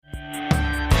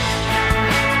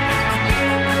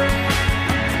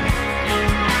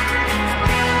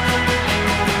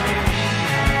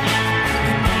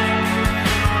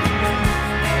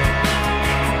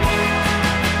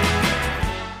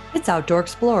Outdoor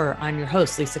Explorer. I'm your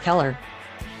host, Lisa Keller.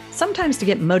 Sometimes to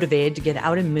get motivated to get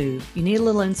out and move, you need a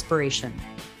little inspiration.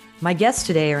 My guests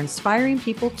today are inspiring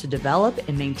people to develop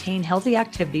and maintain healthy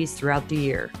activities throughout the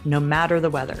year, no matter the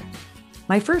weather.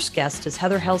 My first guest is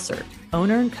Heather Helser,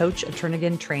 owner and coach at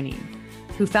Turnagain Training,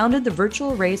 who founded the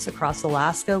Virtual Race Across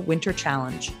Alaska Winter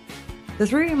Challenge. The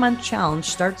 3-month challenge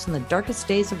starts in the darkest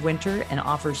days of winter and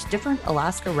offers different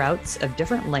Alaska routes of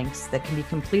different lengths that can be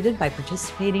completed by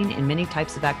participating in many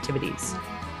types of activities.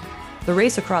 The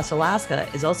Race Across Alaska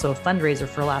is also a fundraiser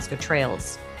for Alaska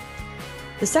Trails.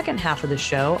 The second half of the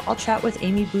show, I'll chat with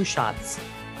Amy Buschatz,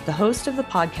 the host of the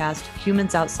podcast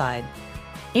Humans Outside.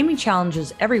 Amy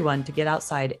challenges everyone to get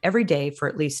outside every day for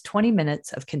at least 20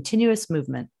 minutes of continuous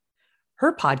movement.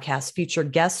 Her podcasts feature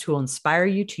guests who will inspire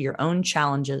you to your own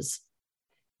challenges.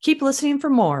 Keep listening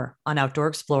for more on Outdoor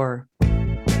Explorer.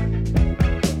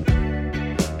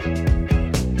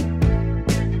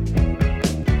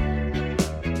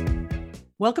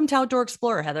 Welcome to Outdoor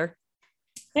Explorer, Heather.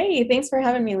 Hey, thanks for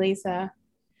having me, Lisa.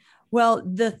 Well,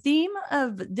 the theme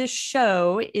of this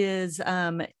show is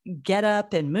get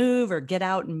up and move or get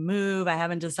out and move. I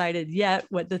haven't decided yet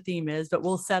what the theme is, but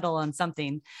we'll settle on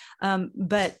something.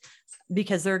 But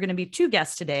because there are going to be two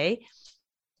guests today,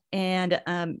 and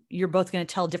you're both going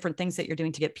to tell different things that you're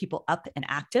doing to get people up and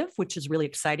active, which is really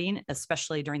exciting,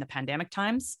 especially during the pandemic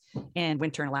times and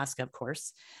winter in Alaska, of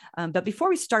course. But before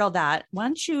we start all that, why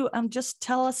don't you just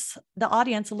tell us, the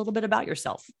audience, a little bit about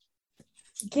yourself?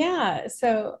 Yeah,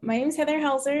 so my name is Heather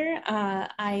Helser.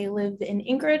 I live in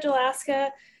Anchorage,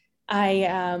 Alaska. I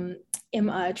am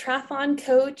a triathlon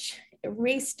coach, a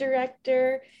race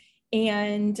director,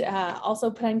 and also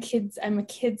put on kids. I'm a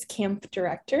kids camp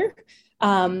director.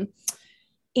 And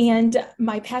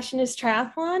my passion is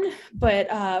triathlon,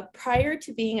 but prior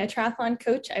to being a triathlon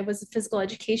coach, I was a physical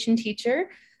education teacher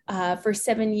for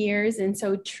 7 years. And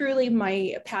so truly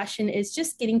my passion is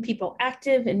just getting people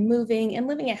active and moving and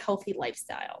living a healthy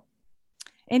lifestyle.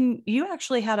 And you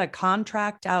actually had a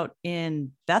contract out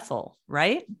in Bethel,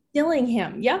 right?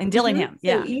 Dillingham, yeah. In Dillingham,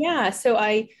 yeah. So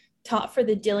I taught for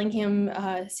the Dillingham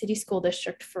City School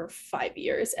District for 5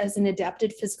 years as an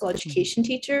adapted physical education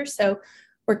teacher. So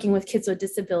working with kids with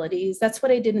disabilities. That's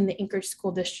what I did in the Anchorage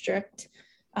School District,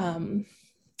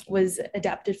 was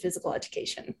adapted physical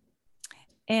education.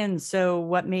 And so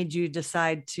what made you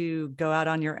decide to go out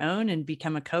on your own and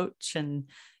become a coach and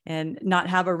not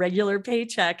have a regular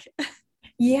paycheck?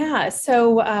 Yeah.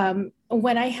 So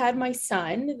when I had my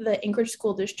son, the Anchorage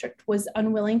School District was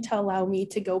unwilling to allow me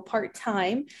to go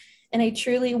part-time. And I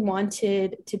truly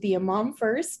wanted to be a mom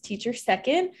first, teacher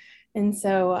second. And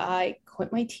so I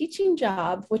quit my teaching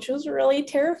job, which was really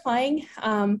terrifying.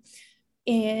 But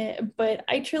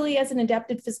I truly, as an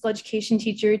adapted physical education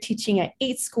teacher, teaching at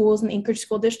 8 schools in the Anchorage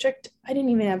School District, I didn't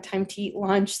even have time to eat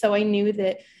lunch. So I knew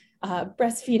that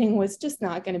breastfeeding was just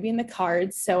not going to be in the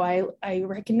cards. So I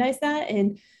recognized that.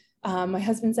 And my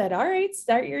husband said, all right,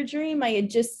 start your dream. I had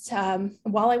just,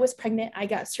 while I was pregnant, I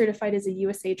got certified as a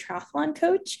USA Triathlon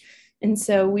coach. And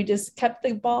so we just kept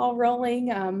the ball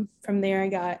rolling. From there, I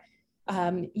got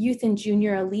youth and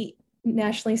junior elite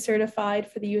nationally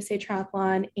certified for the USA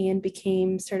Triathlon and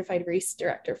became certified race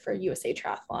director for USA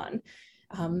Triathlon.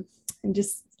 And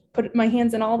just put my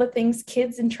hands in all the things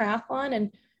kids and triathlon,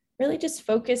 and really just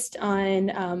focused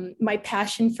on my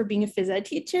passion for being a phys ed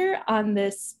teacher on the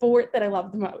sport that I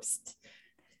love the most.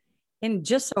 And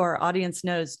just so our audience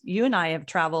knows, you and I have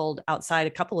traveled outside a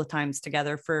couple of times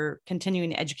together for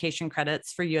continuing education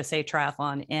credits for USA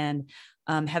Triathlon, and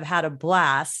have had a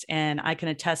blast. And I can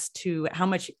attest to how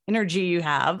much energy you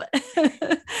have.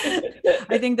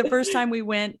 I think the first time we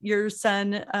went, your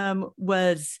son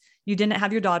you didn't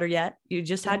have your daughter yet. You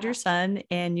just had your son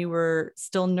and you were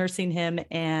still nursing him.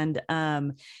 And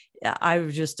I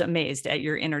was just amazed at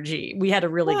your energy. We had a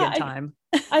really good time.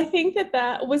 I think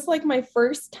that was like my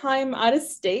first time out of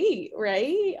state,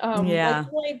 right? Yeah.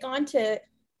 Like I had gone to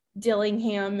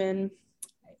Dillingham, and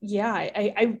yeah,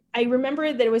 I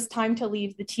remember that it was time to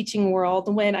leave the teaching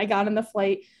world when I got on the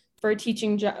flight for a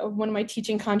teaching job, one of my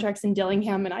teaching contracts in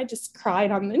Dillingham, and I just cried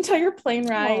on the entire plane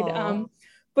ride.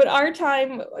 But our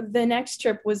time, the next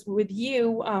trip was with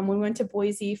you. We went to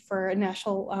Boise for a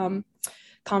national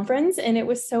conference, and it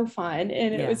was so fun,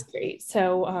 and it was great.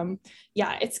 So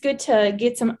yeah, it's good to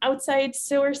get some outside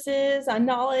sources on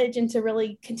knowledge and to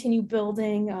really continue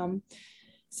building.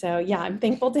 So yeah, I'm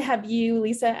thankful to have you,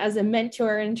 Lisa, as a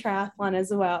mentor in triathlon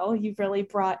as well. You've really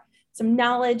brought some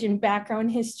knowledge and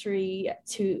background history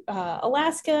to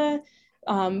Alaska,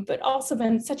 but also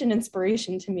been such an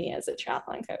inspiration to me as a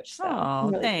triathlon coach. So Oh,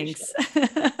 really thanks.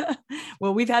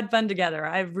 Well, we've had fun together.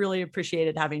 I've really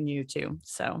appreciated having you too.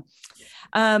 So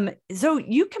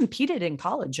you competed in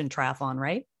college in triathlon,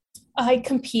 right? I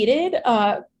competed.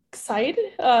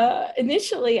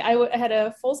 Initially, I had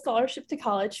a full scholarship to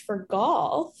college for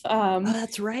golf. Oh,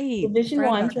 that's right. I Division forgot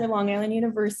one about through that. Long Island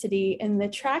University, and the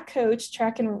track coach,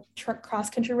 track and cross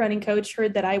country running coach,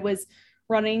 heard that I was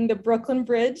running the Brooklyn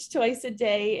Bridge twice a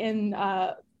day and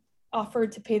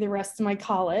offered to pay the rest of my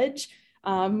college,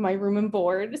 my room and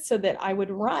board, so that I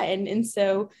would run. And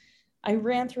so I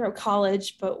ran throughout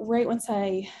college, but right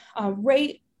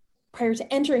prior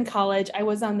to entering college, I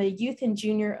was on the youth and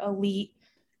junior elite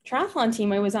triathlon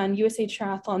team. I was on USA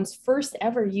Triathlon's first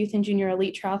ever youth and junior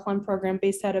elite triathlon program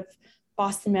based out of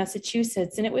Boston,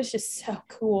 Massachusetts. And it was just so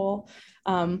cool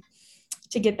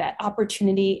to get that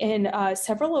opportunity. And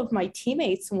several of my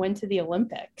teammates went to the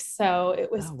Olympics. So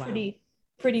it was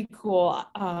pretty cool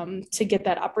to get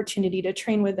that opportunity to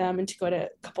train with them and to go to a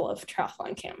couple of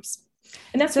triathlon camps.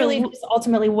 And that's really just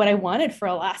ultimately what I wanted for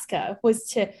Alaska, was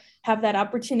to have that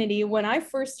opportunity. When I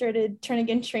first started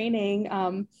Turnagain Training,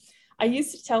 I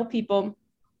used to tell people,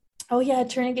 oh yeah,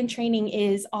 Turnagain Training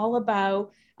is all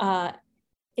about,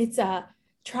 it's a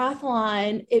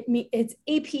triathlon. It's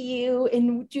APU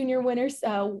and Junior Winners,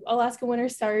 Alaska Winter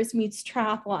Stars meets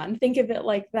triathlon. Think of it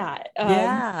like that.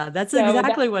 Yeah, that's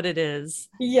exactly what it is.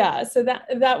 Yeah, so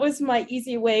that was my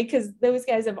easy way, because those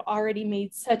guys have already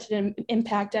made such an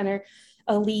impact on our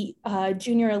elite,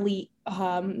 junior elite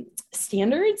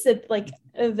standards, that like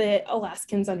the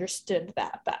Alaskans understood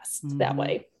that best that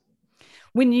way.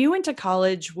 When you went to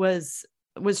college, was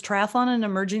triathlon an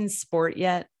emerging sport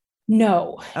yet?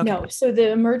 No. So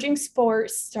the emerging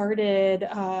sport started,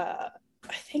 I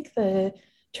think the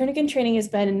Turnagain Training has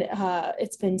been,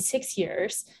 it's been 6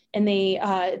 years, and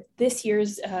this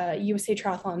year's USA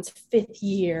Triathlon's 5th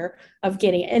year of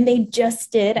getting it. And they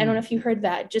just did, I don't know if you heard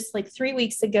that, just like 3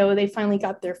 weeks ago, they finally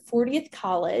got their 40th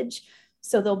college.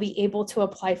 So they'll be able to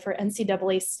apply for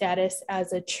NCAA status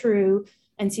as a true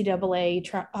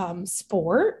NCAA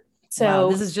sport. So wow,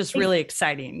 this is just really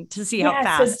exciting to see how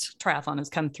fast triathlon has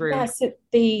come through. Yes,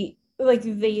 they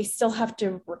still have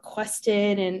to request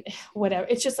it and whatever.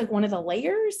 It's just like one of the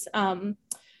layers.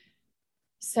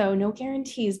 So no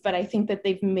guarantees, but I think that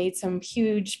they've made some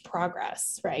huge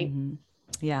progress, right?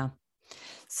 Yeah.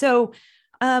 So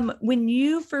when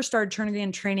you first started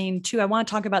Turnagain Training too, I want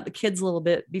to talk about the kids a little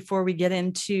bit before we get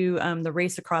into the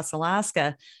race across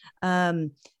Alaska.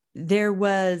 There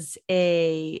was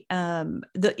the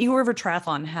Eagle River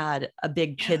Triathlon had a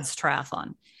big kids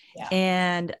triathlon. Yeah.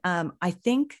 And I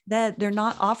think that they're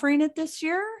not offering it this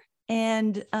year.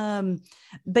 And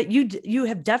but you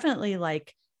have definitely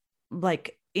like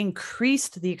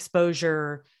increased the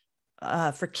exposure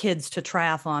for kids to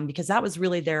triathlon, because that was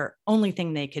really their only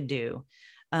thing they could do.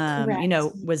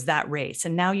 Was that race.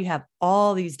 And now you have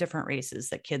all these different races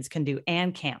that kids can do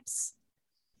and camps.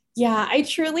 Yeah, I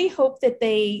truly hope that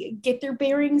they get their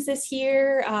bearings this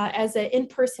year as an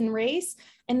in-person race,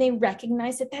 and they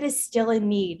recognize that that is still a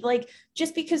need. Like,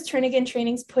 just because Turnagain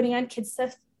Training's putting on kids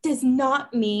stuff does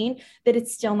not mean that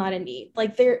it's still not a need.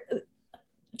 Like,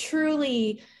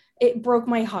 truly, it broke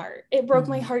my heart. It broke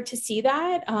my heart to see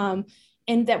that.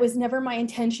 And that was never my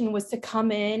intention, was to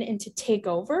come in and to take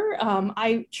over.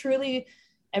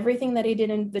 Everything that I did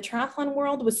in the triathlon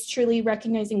world was truly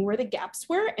recognizing where the gaps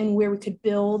were and where we could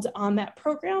build on that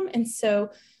program. And so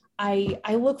I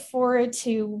look forward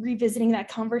to revisiting that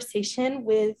conversation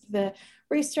with the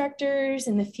race directors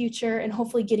in the future and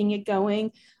hopefully getting it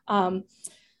going.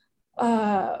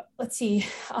 Let's see,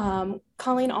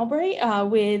 Colleen Albright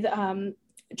with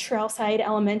Trailside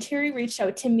Elementary reached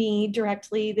out to me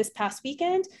directly this past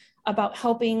weekend about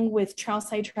helping with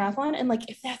Trailside Triathlon. And like,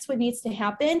 if that's what needs to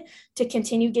happen to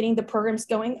continue getting the programs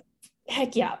going,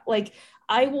 heck yeah. Like,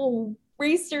 I will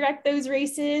race direct those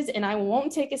races and I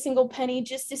won't take a single penny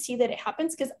just to see that it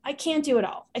happens, because I can't do it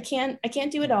all. I can't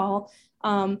do it all.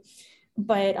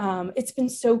 But it's been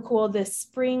so cool. The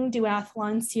Spring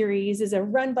Duathlon series is a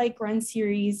run, bike, run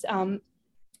series. And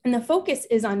the focus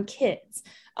is on kids.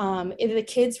 If the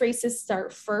kids races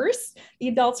start first, the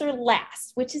adults are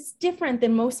last, which is different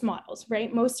than most models,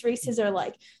 right? Most races are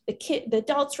like the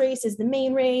adults race is the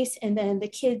main race, and then the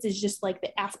kids is just like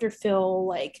the afterfill,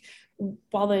 like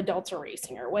while the adults are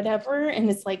racing or whatever.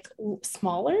 And it's like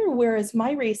smaller. Whereas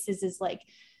my races is like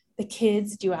the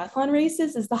kids duathlon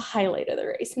races is the highlight of the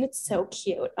race. And it's so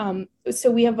cute.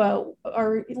 So we have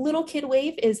our little kid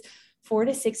wave is 4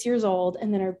 to 6 years old.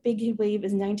 And then our big kid wave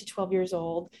is 9 to 12 years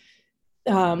old.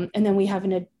 And then we have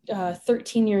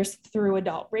 13 years through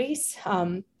adult race.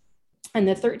 And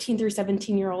the 13 through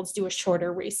 17-year-olds do a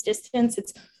shorter race distance.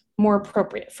 It's more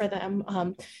appropriate for them.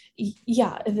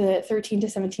 Yeah, the 13 to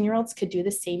 17-year-olds could do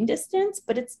the same distance,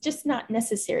 but it's just not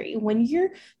necessary. When you're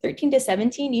 13 to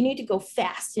 17, you need to go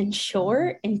fast and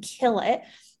short and kill it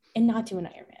and not do an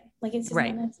Ironman. Like, it's just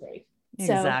not necessary.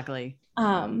 Exactly.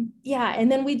 So, yeah.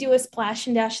 And then we do a splash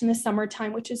and dash in the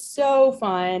summertime, which is so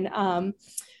fun.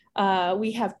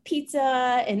 We have pizza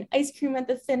and ice cream at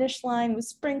the finish line with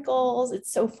sprinkles.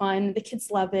 It's so fun. The kids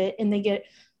love it. And they get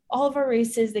all of our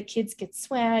races. The kids get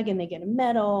swag and they get a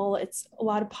medal. It's a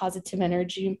lot of positive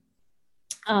energy.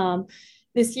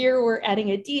 This year, we're adding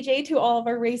a DJ to all of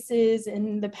our races.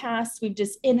 In the past, we've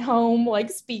just in-home like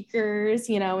speakers,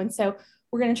 and so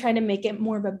we're going to try to make it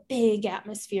more of a big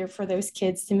atmosphere for those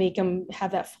kids to make them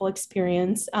have that full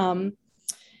experience.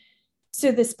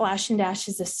 So the Splash and Dash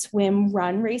is a swim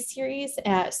run race series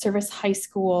at Service High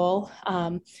School.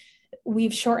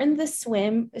 We've shortened the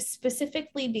swim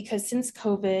specifically because since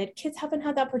COVID, kids haven't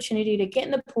had the opportunity to get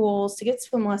in the pools, to get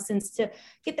swim lessons, to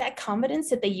get that confidence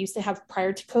that they used to have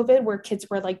prior to COVID, where kids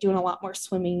were like doing a lot more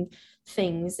swimming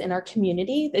things in our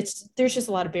community. There's just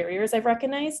a lot of barriers I've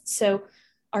recognized. So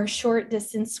our short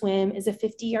distance swim is a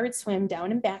 50-yard swim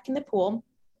down and back in the pool.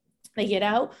 They get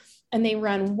out and they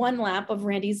run one lap of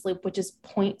Randy's Loop, which is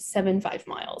 0.75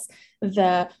 miles.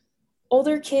 The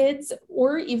older kids,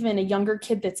 or even a younger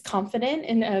kid that's confident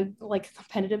and a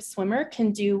competitive swimmer,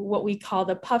 can do what we call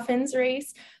the Puffins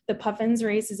race. The Puffins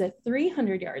race is a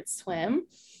 300-yard swim.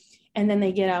 And then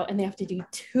they get out and they have to do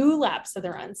 2 laps of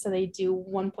the run. So they do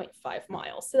 1.5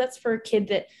 miles. So that's for a kid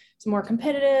that is more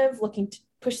competitive, looking to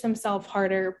push themselves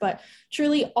harder. But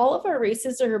truly, all of our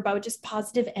races are about just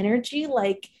positive energy.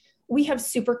 Like, we have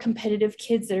super competitive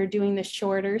kids that are doing the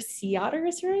shorter Sea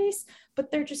Otters race,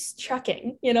 but they're just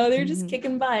trucking, they're just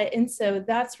kicking butt. And so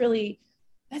that's really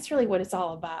what it's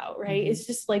all about, right? It's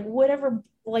just like whatever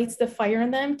lights the fire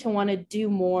in them to want to do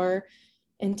more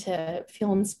and to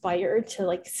feel inspired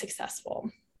to successful.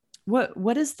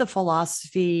 What is the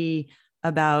philosophy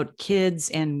about kids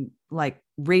and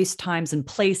race times and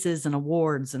places and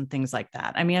awards and things like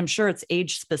that? I mean, I'm sure it's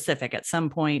age specific at some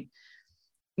point,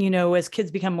 as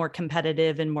kids become more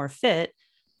competitive and more fit,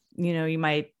 you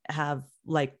might have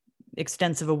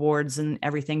extensive awards and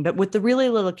everything, but with the really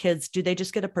little kids, do they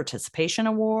just get a participation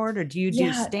award, or do you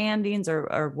do standings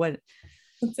or what?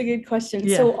 That's a good question.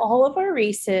 Yeah. So all of our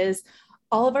races,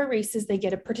 they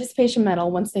get a participation medal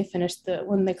once they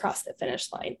when they cross the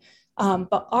finish line.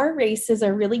 But our races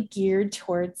are really geared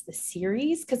towards the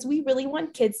series because we really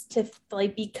want kids to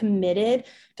be committed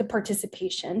to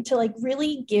participation, to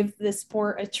really give the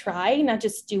sport a try, not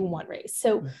just do one race.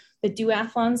 So the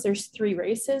duathlons, there's 3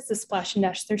 races. The Splash and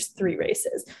Dash, there's 3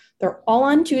 races. They're all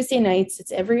on Tuesday nights.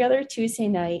 It's every other Tuesday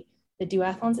night. The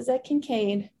duathlons is at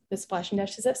Kincaid. The Splash and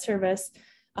Dash is at Service.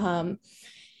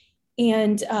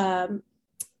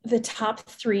 The top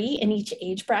 3 in each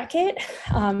age bracket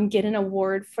get an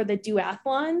award for the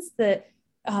duathlons. The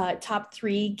top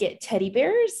 3 get teddy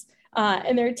bears,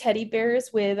 and they're teddy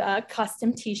bears with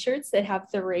custom t-shirts that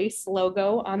have the race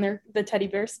logo on the teddy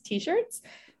bears t-shirts.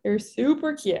 They're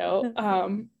super cute.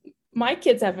 My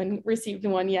kids haven't received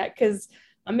one yet because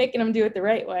I'm making them do it the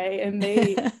right way, and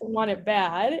they want it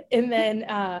bad. And then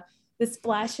the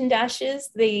Splash and Dashes,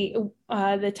 the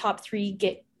top 3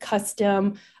 get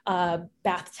custom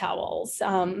bath towels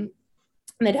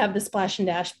that have the Splash and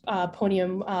Dash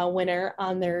podium winner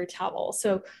on their towel.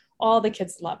 So all the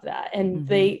kids love that. And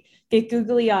they get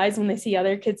googly eyes when they see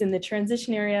other kids in the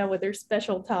transition area with their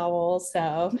special towels.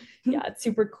 So yeah, it's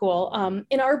super cool.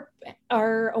 And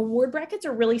our award brackets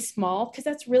are really small because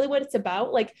that's really what it's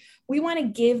about. We want to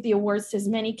give the awards to as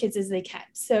many kids as they can.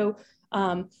 So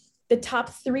the top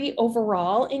 3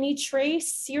 overall in each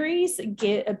race series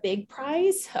get a bigger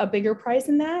prize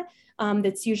than that.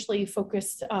 That's usually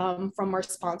focused from our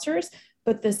sponsors.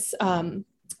 But the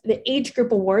age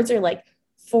group awards are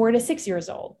 4 to 6 years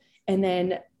old. And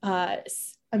then, 4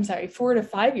 to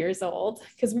 5 years old,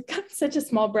 because we've got such a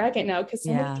small bracket now because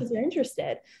so many kids are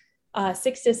interested.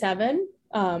 6 to 7,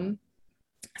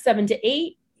 7 to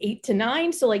 8, 8 to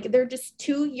 9. So they're just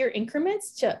 2-year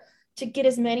increments to get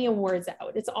as many awards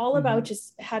out. It's all about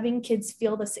just having kids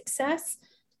feel the success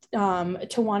to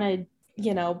want to,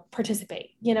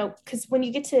 participate, because when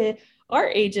you get to our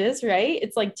ages, right,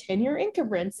 it's 10-year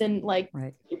increments and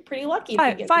you're pretty lucky.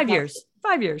 5 years.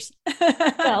 5 years.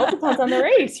 Well, it depends on the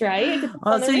race, right?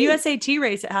 Well, so USAT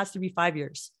race, it has to be 5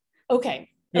 years. Okay.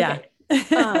 Yeah.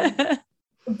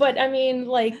 But I mean,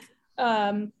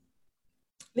 the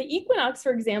Equinox,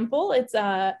 for example, it's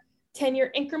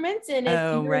 10-year increments. And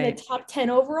if you're in the top 10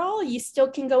 overall, you still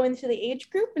can go into the age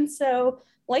group. And so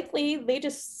likely they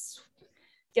just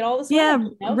get all this Yeah,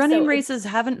 running, running So races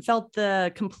haven't felt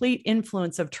the complete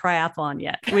influence of triathlon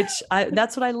yet, which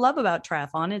that's what I love about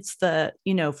triathlon. It's the,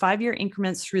 5-year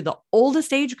increments through the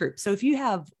oldest age group. So if you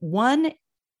have one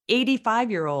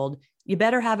 85-year-old, you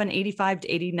better have an 85 to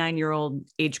 89-year-old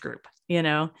age group,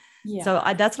 So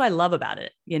that's what I love about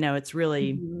it. It's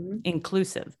really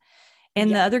inclusive.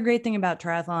 And the other great thing about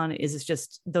triathlon is it's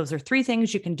just, those are 3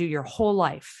 things you can do your whole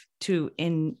life to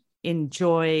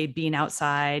enjoy being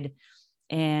outside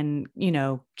and,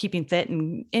 keeping fit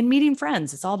and meeting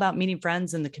friends. It's all about meeting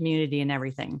friends in the community and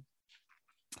everything.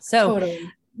 So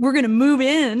totally. We're going to move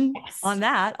in on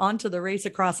that onto the Race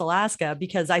Across Alaska,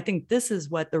 because I think this is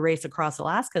what the Race Across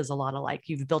Alaska is a lot of like.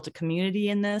 You've built a community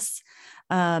in this,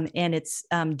 and it's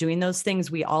doing those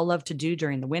things we all love to do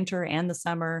during the winter and the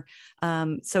summer.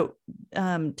 So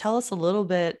tell us a little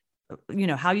bit,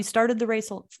 how you started the Race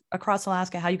Across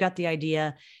Alaska, how you got the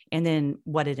idea, and then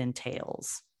what it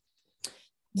entails.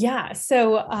 Yeah.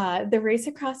 So the Race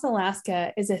Across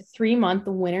Alaska is a 3-month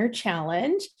winter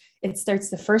challenge. It starts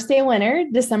the first day of winter,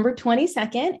 December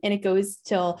 22nd, and it goes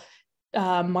till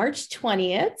March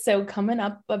 20th. So coming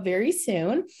up very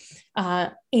soon.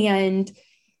 And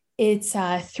it's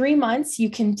 3 months.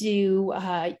 You can do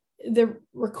the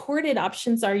recorded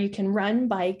options are you can run,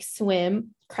 bike,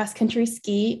 swim, cross country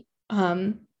ski,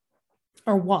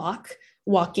 or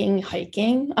walking,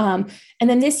 hiking. And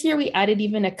then this year we added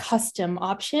even a custom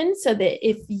option so that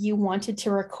if you wanted to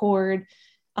record,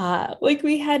 like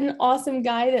we had an awesome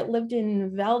guy that lived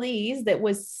in Valdez that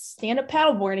was stand-up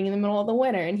paddleboarding in the middle of the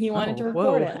winter, and he wanted to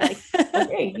record it. Like,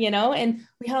 okay, and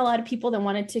we had a lot of people that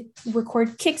wanted to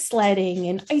record kick sledding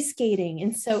and ice skating.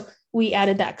 And so we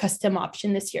added that custom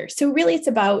option this year. So really it's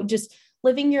about just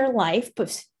living your life,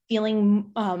 but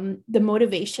feeling the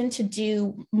motivation to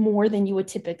do more than you would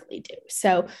typically do.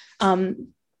 So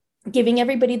giving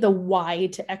everybody the why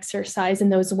to exercise in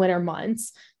those winter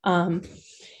months.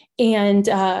 And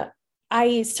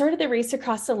I started the Race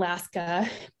Across Alaska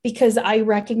because I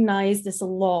recognize this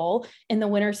lull in the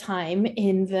wintertime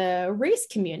in the race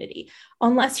community.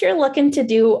 Unless you're looking to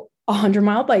do a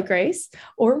 100-mile bike race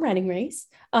or running race,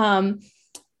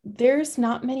 there's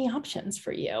not many options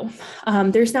for you.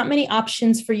 There's not many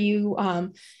options for you.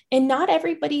 And not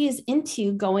everybody is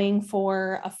into going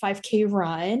for a 5K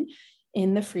run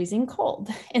in the freezing cold.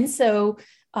 And so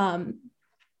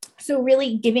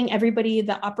really giving everybody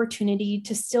the opportunity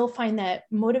to still find that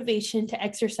motivation to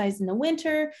exercise in the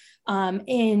winter,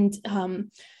 and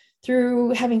through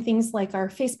having things like our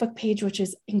Facebook page, which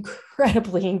is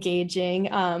incredibly engaging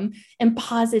and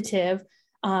positive.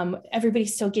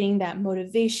 Everybody's still getting that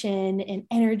motivation and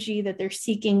energy that they're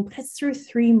seeking, but it's through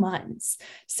 3 months.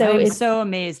 So I'm so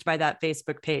amazed by that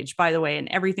Facebook page, by the way, and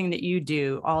everything that you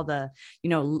do, all the,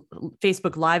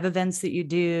 Facebook live events that you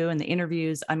do and the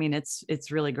interviews. I mean,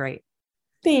 it's really great.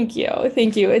 Thank you.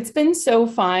 Thank you. It's been so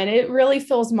fun. It really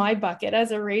fills my bucket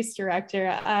as a race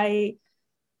director. I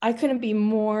couldn't be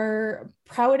more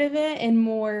proud of it and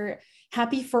more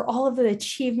happy for all of the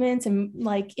achievements and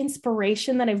like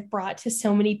inspiration that I've brought to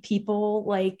so many people.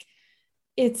 Like,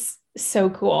 it's so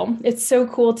cool. It's so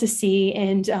cool to see.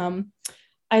 And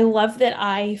I love that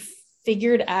I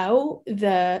figured out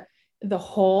the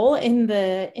hole in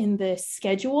the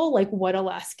schedule, like what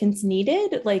Alaskans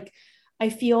needed. Like, I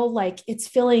feel like it's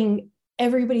filling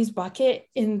everybody's bucket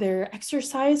in their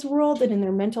exercise world and in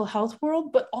their mental health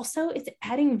world, but also it's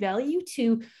adding value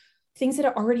to things that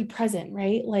are already present,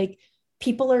 right? Like,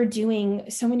 people are doing,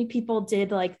 so many people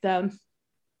did like the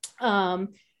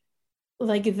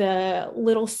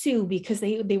Little Sioux because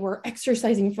they were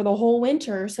exercising for the whole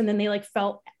winter. So then they like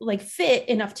felt like fit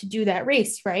enough to do that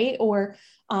race, right? Or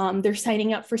they're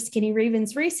signing up for Skinny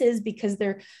Ravens races because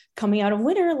they're coming out of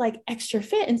winter like extra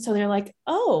fit. And so they're like,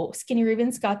 oh, Skinny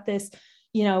Ravens got this,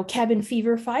 Cabin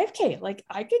Fever 5K. Like,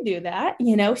 I could do that,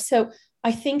 So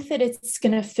I think that it's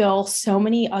going to fill so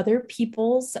many other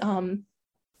people's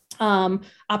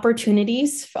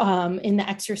opportunities in the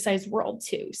exercise world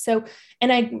too. So,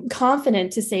 and I'm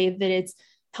confident to say that it's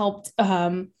helped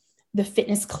the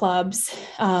fitness clubs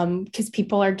because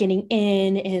people are getting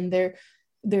in and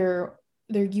they're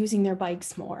using their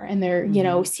bikes more and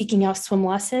they're seeking out swim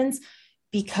lessons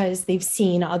because they've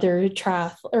seen other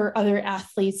other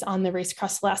athletes on the Race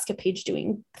Across Alaska page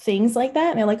doing things like that,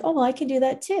 and they're like, oh, well, I can do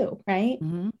that too, right?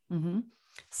 Mm-hmm. Mm-hmm.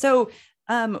 So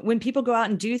when people go out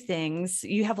and do things,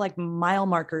 you have like mile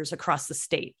markers across the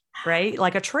state, right?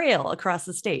 Like a trail across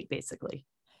the state, basically.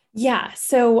 Yeah.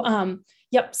 So,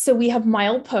 yep. So we have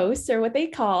mileposts, or what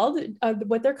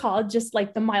they're called, just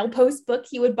like the milepost book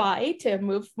you would buy to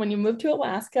move when you move to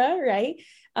Alaska, right?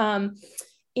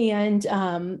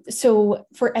 And so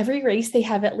for every race, they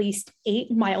have at least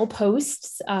 8 mile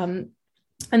posts, and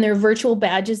they're virtual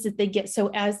badges that they get. So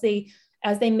as they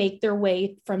make their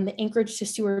way from the Anchorage to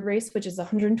Seward race, which is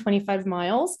 125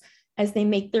 miles, as they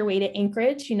make their way to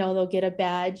Anchorage, they'll get a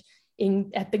badge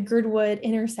at the Girdwood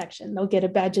intersection. They'll get a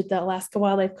badge at the Alaska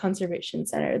Wildlife Conservation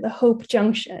Center, the Hope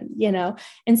Junction,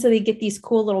 and so they get these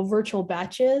cool little virtual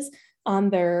badges on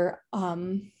their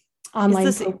online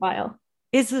profile.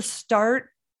 Is the start,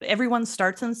 everyone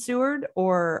starts in Seward,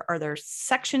 or are there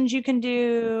sections you can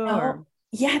do? Or?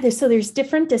 Yeah, there's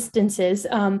different distances.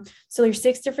 So there's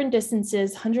 6 different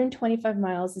distances. 125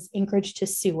 miles is Anchorage to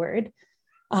Seward.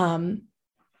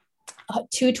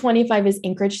 225 is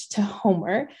Anchorage to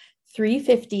Homer.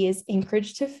 350 is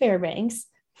Anchorage to Fairbanks.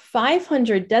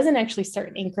 500 doesn't actually start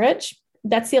in Anchorage.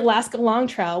 That's the Alaska Long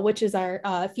Trail, which is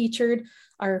our featured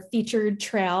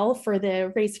trail for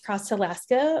the Race Across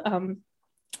Alaska.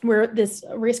 Where this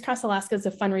Race Across Alaska is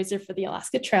a fundraiser for the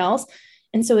Alaska Trails.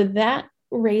 And so that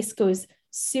race goes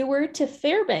Seward to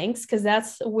Fairbanks, because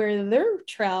that's where their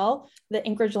trail, the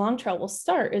Anchorage Long Trail, will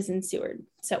start, is in Seward.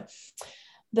 So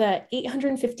the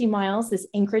 850 miles is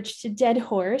Anchorage to Dead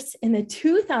Horse, and the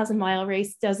 2,000 mile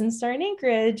race doesn't start in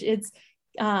Anchorage. It's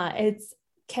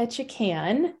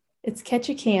Ketchikan. It's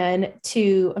Ketchikan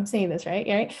to, I'm saying this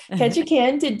right?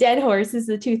 Ketchikan to Dead Horse is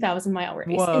the 2,000 mile race.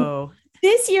 Whoa. And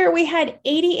this year we had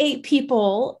 88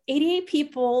 people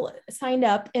signed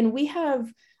up, and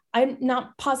I'm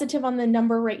not positive on the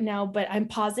number right now, but I'm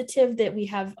positive that we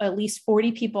have at least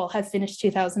 40 people have finished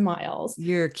 2,000 miles.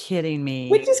 You're kidding me.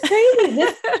 Which is crazy.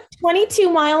 This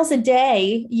 22 miles a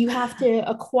day, you have to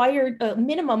acquire a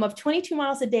minimum of 22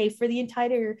 miles a day for the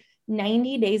entire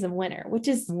 90 days of winter, which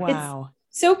is wow.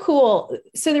 So cool.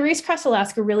 So the Race Across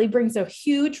Alaska really brings a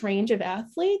huge range of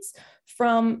athletes,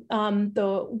 from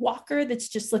the walker that's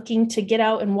just looking to get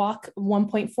out and walk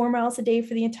 1.4 miles a day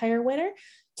for the entire winter,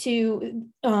 to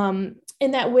and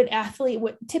that would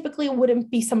typically wouldn't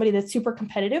be somebody that's super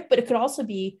competitive, but it could also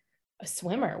be a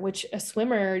swimmer, which a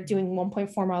swimmer doing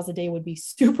 1.4 miles a day would be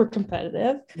super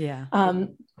competitive. Yeah.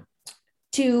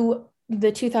 To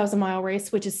the 2,000 mile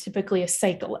race, which is typically a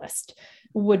cyclist,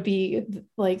 would be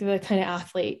like the kind of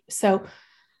athlete. So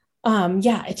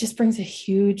it just brings a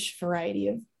huge variety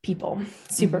of people.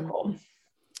 Super cool.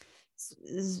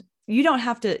 You don't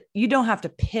have to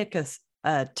pick a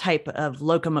type of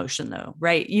locomotion though,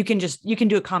 right? You can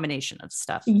do a combination of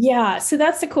stuff. Yeah. So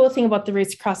that's the cool thing about the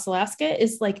Race Across Alaska,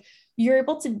 is like, you're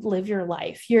able to live your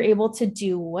life. You're able to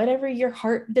do whatever your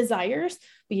heart desires,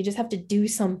 but you just have to do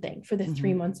something for the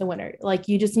 3 months of winter. Like,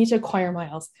 you just need to acquire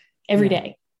miles every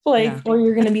day, or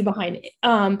you're going to be behind.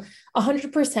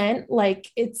 100%, like,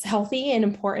 it's healthy and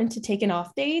important to take an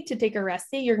off day, to take a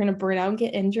rest day. You're going to burn out and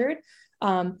get injured.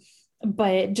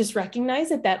 But just recognize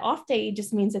that off day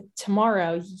just means that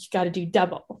tomorrow you got to do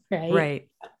double, right? Right.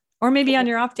 Or maybe on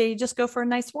your off day, you just go for a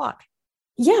nice walk.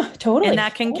 Yeah, totally. And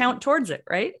that can count towards it,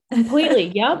 right?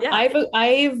 Completely. Yep. Yeah.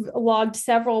 I've logged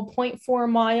several 0.4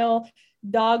 mile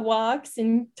dog walks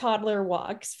and toddler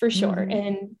walks for sure.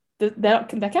 And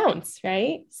that counts,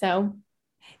 right? So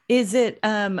is it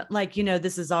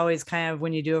this is always kind of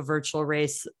when you do a virtual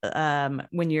race,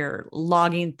 when you're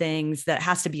logging things, that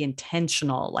has to be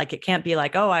intentional. Like, it can't be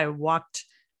like, oh, I walked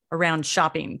around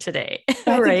shopping today. That's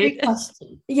right. A great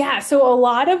question. Yeah. So a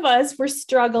lot of us were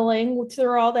struggling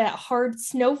through all that hard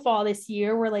snowfall this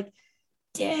year. We're like,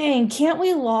 dang, can't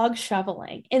we log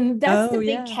shoveling? And that's the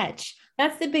big catch.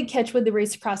 That's the big catch with the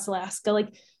Race Across Alaska.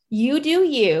 Like, you do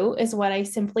you is what I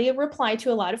simply reply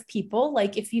to a lot of people.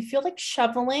 Like, if you feel like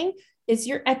shoveling is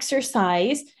your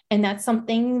exercise and that's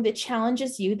something that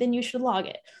challenges you, then you should log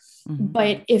it.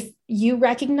 But if you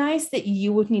recognize that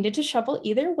you needed to shovel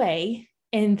either way,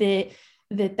 and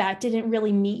that didn't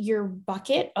really meet your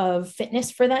bucket of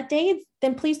fitness for that day,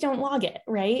 then please don't log it,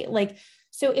 right? Like,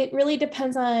 so it really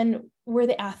depends on where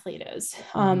the athlete is.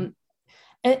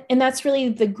 And that's really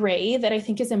the gray that I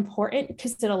think is important,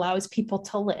 because it allows people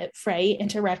to live, right? And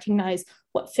to recognize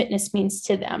what fitness means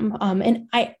to them. And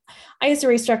I, as a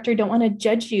race director, don't want to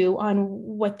judge you on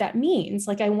what that means.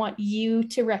 Like, I want you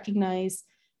to recognize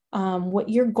what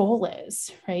your goal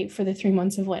is, right, for the 3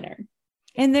 months of winter.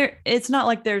 And it's not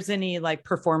like there's any like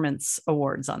performance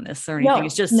awards on this or anything.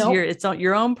 It's just it's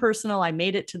your own personal, I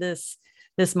made it to this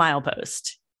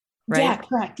milepost. Right? Yeah,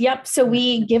 correct. Yep. So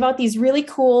we give out these really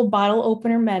cool bottle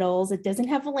opener medals. It doesn't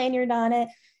have a lanyard on it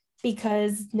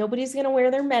because nobody's going to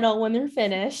wear their medal when they're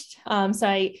finished.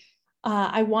 So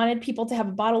I wanted people to have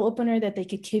a bottle opener that they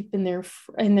could keep in their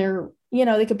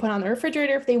they could put on the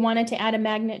refrigerator if they wanted to add a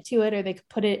magnet to it, or they could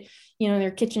put it, in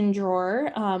their kitchen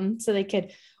drawer. So they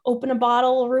could open a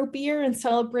bottle of root beer and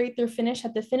celebrate their finish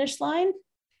at the finish line.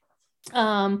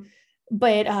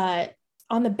 But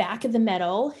on the back of the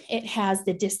medal, it has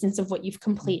the distance of what you've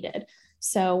completed.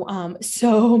 So,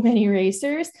 so many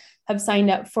racers have signed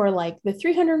up for like the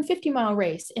 350-mile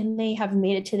race, and they have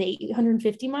made it to the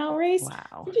 850-mile race.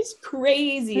 Wow. Which is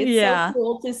crazy. It's so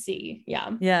cool to see.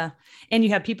 Yeah. Yeah. And you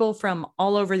have people from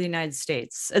all over the United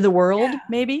States, the world,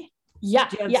 maybe? Yeah.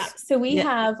 So we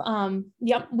have,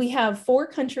 we have 4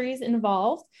 countries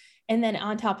involved. And then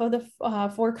on top of the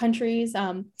 4 countries,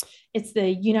 it's the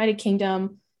United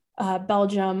Kingdom,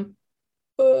 Belgium,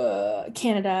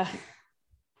 Canada,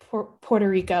 Puerto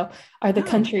Rico are the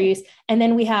countries. And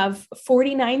then we have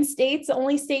 49 states. The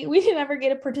only state we didn't ever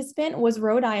get a participant was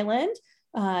Rhode Island.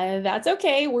 That's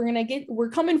okay. We're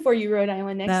coming for you, Rhode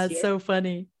Island, next year. That's so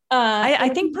funny.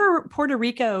 I think Puerto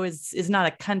Rico is not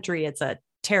a country. It's a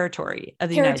territory of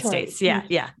the United States.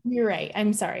 Yeah. You're right.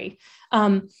 I'm sorry.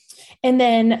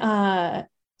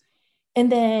 And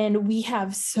then we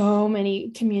have so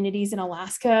many communities in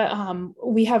Alaska.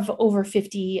 We have over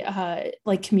 50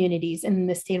 communities in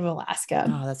the state of Alaska.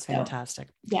 Oh, that's fantastic.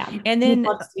 So, yeah. And then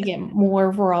we get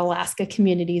more rural Alaska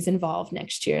communities involved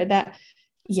next year.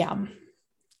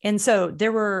 And so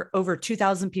there were over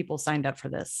 2,000 people signed up for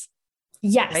this.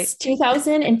 Yes. Right?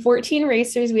 2,014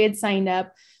 racers we had signed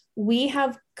up. We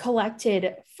have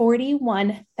collected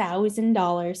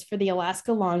 $41,000 for the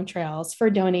Alaska Long Trails for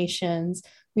donations.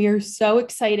 We are so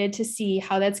excited to see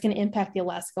how that's going to impact the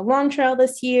Alaska Long Trail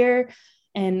this year.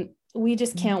 And we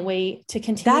just can't wait to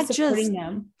continue supporting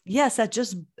them. Yes, that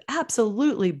just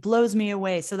absolutely blows me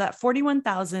away. So that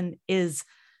 41,000 is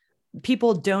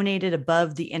people donated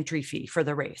above the entry fee for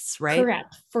the race, right?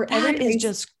 Correct. That is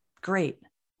just great.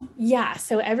 Yeah.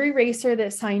 So every racer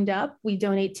that signed up, we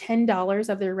donate $10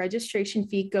 of their registration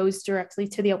fee goes directly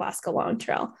to the Alaska Long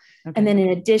Trail. Okay. And then in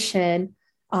addition,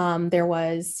 there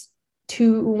was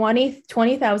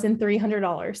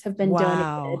 $20,300 have been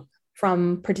donated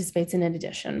from participants in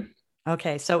addition.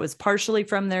 Okay. So it was partially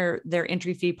from their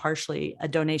entry fee, partially a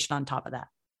donation on top of that.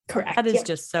 Correct. That is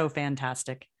just so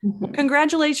fantastic. Mm-hmm.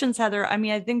 Congratulations, Heather. I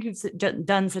mean, I think you've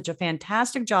done such a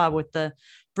fantastic job with the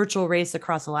virtual race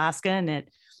across Alaska, and it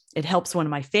helps one of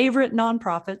my favorite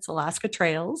nonprofits, Alaska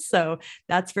Trails. So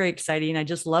that's very exciting. I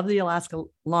just love the Alaska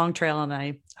Long Trail, and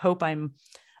I hope I'm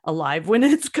alive when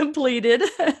it's completed.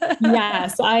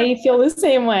 Yes, I feel the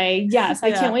same way. Yes,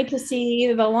 I can't wait to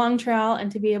see the Long Trail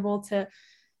and to be able to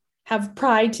have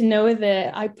pride to know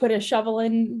that I put a shovel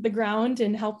in the ground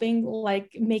and helping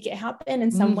make it happen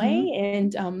in some way.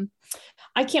 And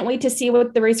I can't wait to see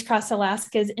what the Race Across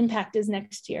Alaska's impact is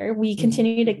next year. We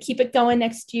continue to keep it going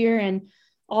next year, and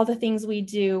all the things we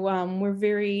do. We're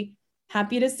very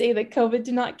happy to say that COVID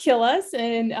did not kill us,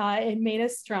 and it made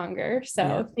us stronger.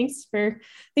 So thanks for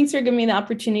giving me the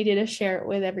opportunity to share it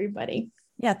with everybody.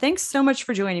 Yeah. Thanks so much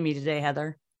for joining me today,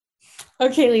 Heather.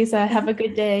 Okay, Lisa, have a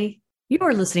good day. You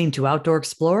are listening to Outdoor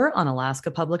Explorer on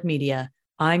Alaska Public Media.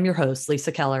 I'm your host,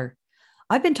 Lisa Keller.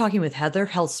 I've been talking with Heather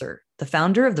Helser, the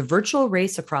founder of the Virtual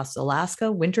Race Across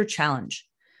Alaska Winter Challenge.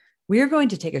 We are going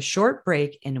to take a short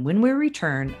break, and when we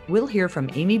return, we'll hear from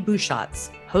Amy Buschatz,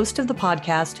 host of the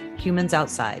podcast Humans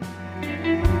Outside.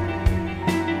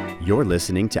 You're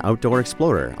listening to Outdoor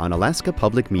Explorer on Alaska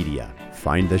Public Media.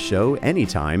 Find the show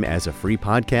anytime as a free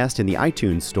podcast in the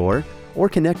iTunes Store, or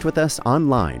connect with us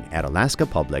online at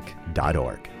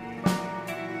alaskapublic.org.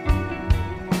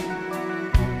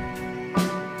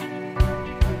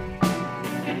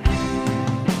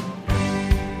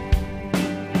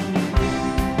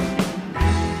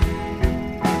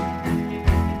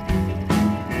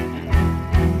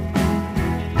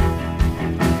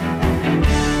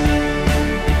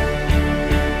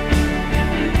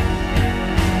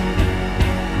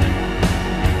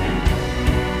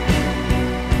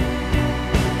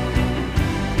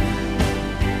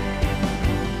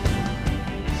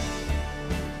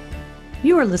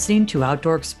 You are listening to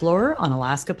Outdoor Explorer on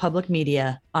Alaska Public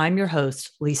Media. I'm your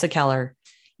host, Lisa Keller.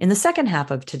 In the second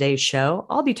half of today's show,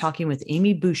 I'll be talking with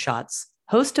Amy Buschatz,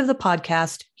 host of the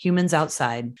podcast Humans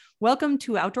Outside. Welcome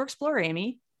to Outdoor Explorer,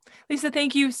 Amy. Lisa,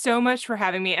 thank you so much for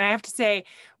having me. And I have to say,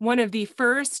 one of the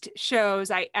first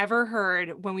shows I ever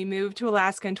heard when we moved to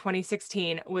Alaska in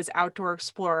 2016 was Outdoor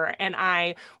Explorer. And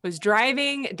I was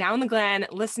driving down the Glen,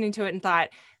 listening to it, and thought,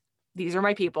 these are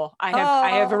my people.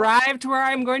 I have arrived where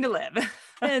I'm going to live.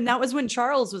 And that was when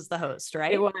Charles was the host,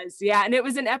 right? It was, yeah. And it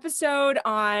was an episode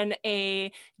on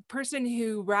a person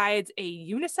who rides a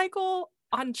unicycle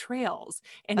on trails.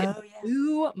 And it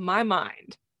blew my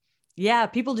mind. Yeah,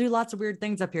 people do lots of weird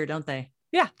things up here, don't they?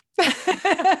 Yeah.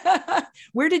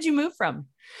 Where did you move from?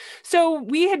 So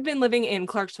we had been living in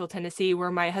Clarksville, Tennessee,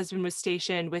 where my husband was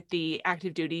stationed with the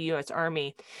active duty U.S.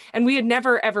 Army. And we had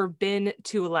never, ever been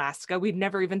to Alaska. We'd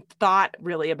never even thought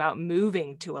really about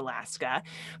moving to Alaska.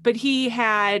 But he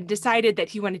had decided that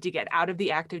he wanted to get out of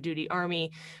the active duty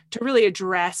Army to really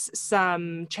address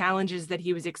some challenges that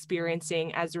he was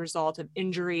experiencing as a result of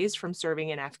injuries from serving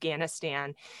in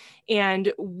Afghanistan.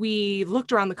 And we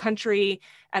looked around the country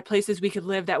at places we could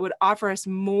live that would offer us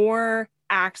more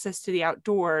access to the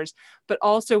outdoors, but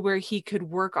also where he could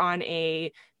work on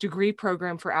a degree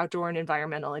program for outdoor and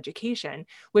environmental education,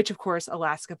 which of course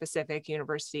Alaska Pacific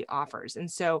University offers.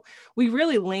 And so we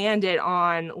really landed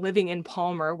on living in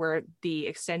Palmer, where the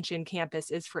extension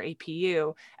campus is for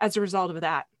APU, as a result of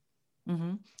that.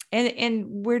 Mm-hmm.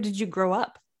 And where did you grow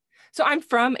up? So I'm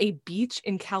from a beach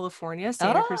in California,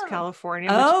 Santa Cruz, California.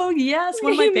 Oh, yes.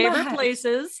 One of my favorite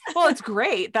places. Well, it's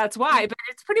great. That's why. But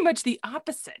it's pretty much the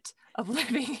opposite of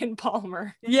living in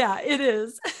Palmer. Yeah, it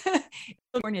is.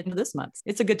 California this month.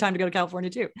 It's a good time to go to California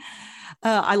too.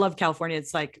 I love California.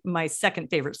 It's like my second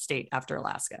favorite state after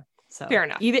Alaska. So fair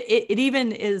enough. It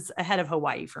even is ahead of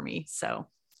Hawaii for me. So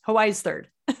Hawaii's third.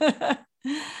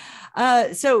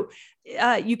 So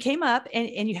you came up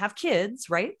and you have kids,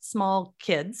 right? Small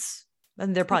kids,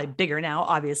 and they're probably bigger now,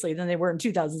 obviously, than they were in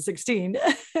 2016.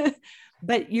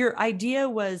 But your idea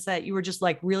was that you were just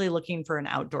like really looking for an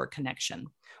outdoor connection.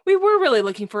 We were really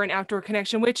looking for an outdoor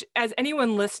connection, which, as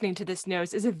anyone listening to this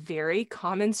knows, is a very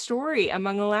common story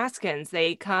among Alaskans.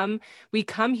 We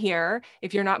come here,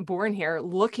 if you're not born here,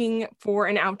 looking for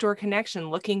an outdoor connection,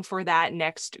 looking for that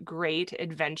next great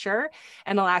adventure.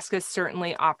 And Alaska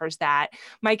certainly offers that.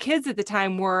 My kids at the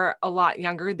time were a lot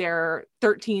younger. They're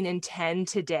 13 and 10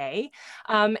 today.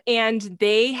 And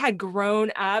they had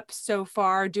grown up so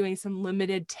far doing some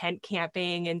limited tent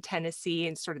camping in Tennessee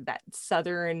and sort of that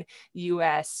southern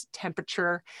U.S.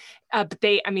 temperature. But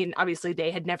obviously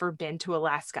they had never been to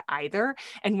Alaska either.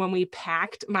 And when we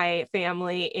packed my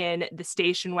family in the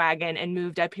station wagon and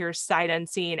moved up here sight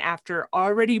unseen after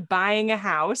already buying a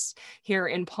house here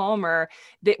in Palmer,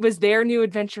 that was their new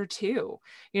adventure too.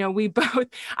 You know,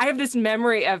 I have this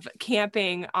memory of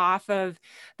camping off of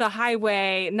the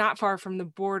highway, not far from the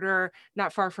border,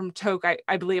 not far from Tok,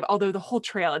 I believe, although the whole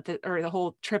trail the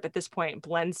whole trip at this point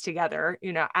blends together,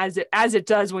 you know, as it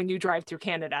does when you drive through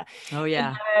Canada. Oh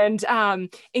yeah. And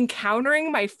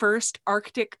encountering my first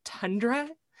Arctic tundra,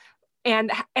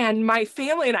 and my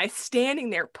family and I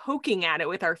standing there poking at it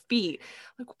with our feet,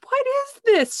 like, what is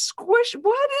this squish?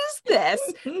 What is this?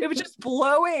 It was just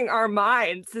blowing our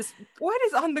minds. What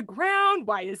is on the ground?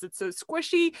 Why is it so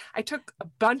squishy? I took a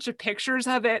bunch of pictures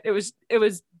of it. It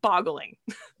was boggling.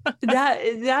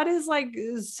 that is like,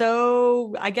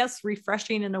 so I guess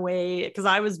refreshing in a way, because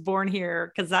I was born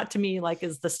here, because that to me like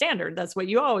is the standard. That's what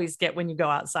you always get when you go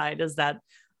outside, is that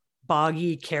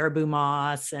boggy caribou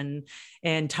moss and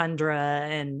tundra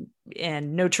and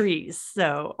no trees.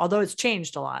 So although it's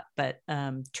changed a lot, but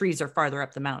trees are farther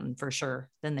up the mountain for sure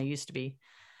than they used to be.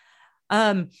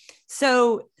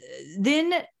 So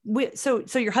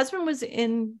your husband was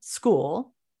in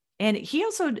school, and he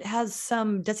also has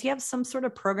does he have some sort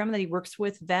of program that he works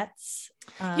with vets?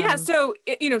 Yeah. So,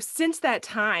 since that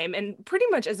time, and pretty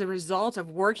much as a result of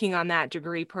working on that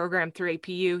degree program through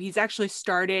APU, he's actually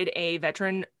started a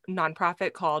veteran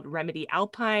nonprofit called Remedy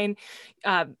Alpine.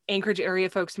 Anchorage area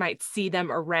folks might see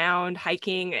them around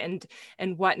hiking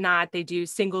and whatnot. They do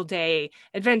single day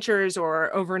adventures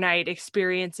or overnight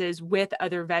experiences with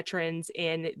other veterans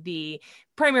in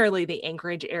primarily the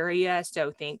Anchorage area.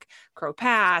 So think Crow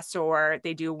Pass, or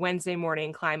they do Wednesday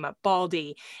morning climb up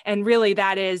Baldy. And really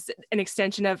that is an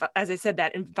extension of, as I said,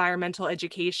 that environmental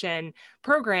education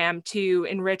program to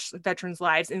enrich veterans'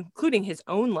 lives, including his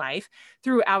own life,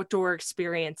 through outdoor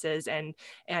experiences and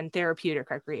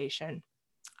therapeutic recreation.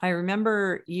 I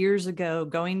remember years ago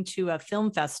going to a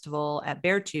film festival at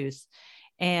Beartooth,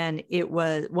 and it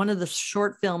was one of the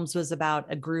short films was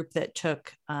about a group that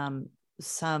took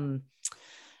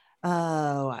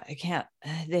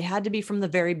they had to be from the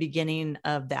very beginning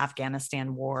of the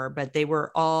Afghanistan war, but they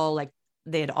were all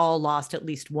they had all lost at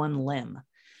least one limb.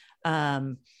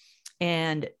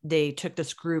 And they took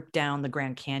this group down the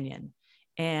Grand Canyon.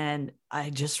 And I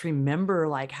just remember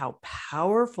like how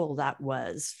powerful that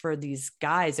was for these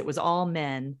guys. It was all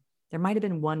men. There might've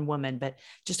been one woman, but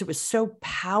just, it was so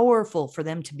powerful for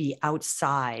them to be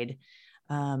outside.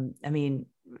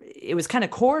 It was kind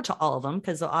of core to all of them,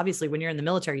 because obviously when you're in the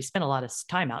military, you spend a lot of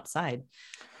time outside.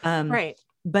 Right.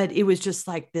 But it was just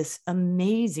like this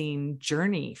amazing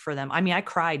journey for them. I mean, I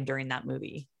cried during that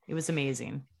movie. It was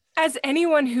amazing. As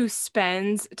anyone who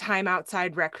spends time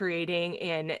outside recreating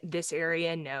in this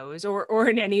area knows, or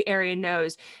in any area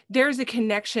knows, there's a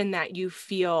connection that you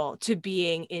feel to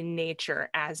being in nature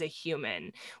as a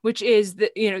human, which is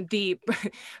the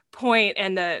point,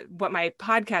 and what my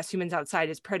podcast Humans Outside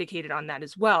is predicated on that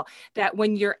as well, that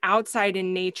when you're outside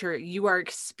in nature, you are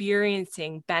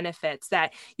experiencing benefits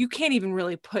that you can't even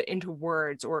really put into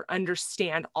words or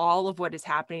understand all of what is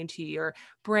happening to your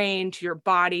brain, to your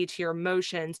body, to your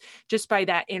emotions, just by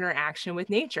that interaction with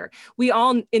nature. We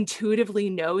all intuitively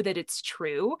know that it's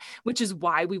true, which is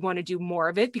why we want to do more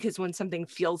of it, because when something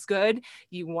feels good,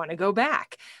 you want to go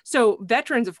back. So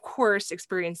veterans, of course,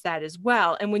 experience that as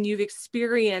well. And when you've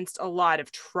experienced a lot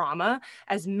of trauma,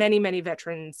 as many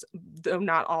veterans, though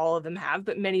not all of them have,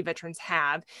 but many veterans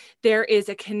have, there is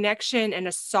a connection and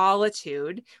a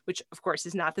solitude, which of course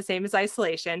is not the same as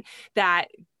isolation, that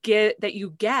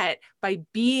you get by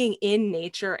being in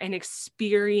nature and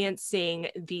experiencing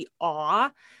the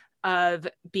awe of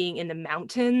being in the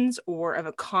mountains, or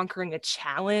of conquering a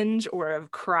challenge, or of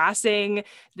crossing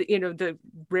the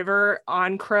river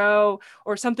on Crow,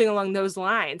 or something along those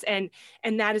lines. And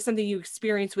that is something you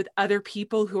experience with other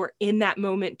people who are in that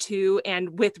moment too.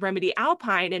 And with Remedy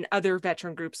Alpine and other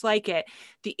veteran groups like it,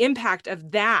 the impact of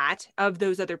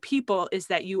those other people is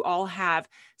that you all have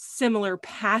similar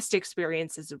past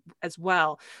experiences as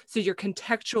well. So you're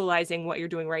contextualizing what you're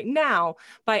doing right now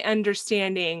by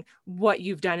understanding what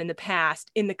you've done in the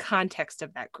past in the context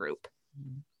of that group.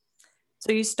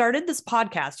 So you started this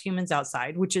podcast, Humans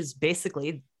Outside, which is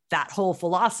basically that whole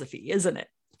philosophy, isn't it?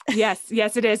 Yes,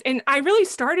 it is. And I really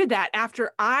started that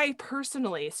after I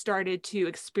personally started to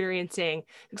experience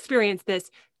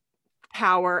this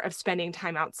power of spending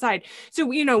time outside. So,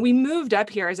 we moved up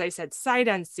here, as I said, sight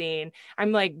unseen.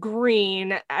 I'm like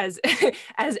green as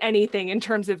as anything in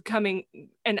terms of coming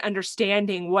and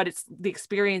understanding what it's the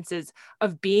experiences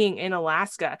of being in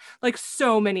Alaska. Like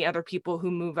so many other people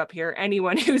who move up here,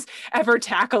 anyone who's ever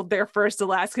tackled their first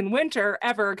Alaskan winter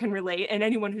ever can relate. And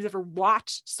anyone who's ever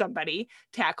watched somebody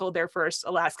tackle their first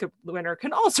Alaska winter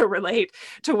can also relate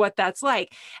to what that's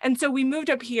like. And so we moved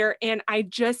up here, and I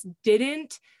just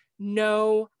didn't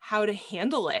know how to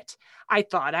handle it. I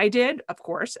thought I did, of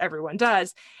course, everyone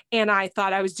does. And I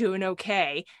thought I was doing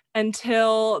okay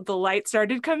until the light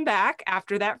started to come back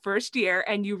after that first year.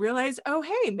 And you realize, oh,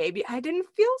 hey, maybe I didn't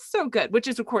feel so good, which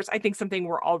is, of course, I think something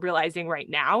we're all realizing right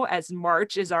now, as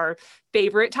March is our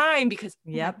favorite time, because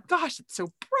oh my gosh, it's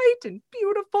so bright and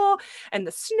beautiful. And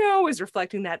the snow is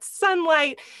reflecting that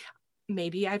sunlight.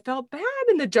 Maybe I felt bad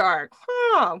in the dark.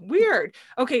 Weird.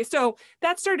 Okay, so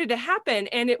that started to happen,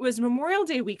 and it was Memorial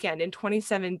Day weekend in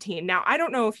 2017. Now, I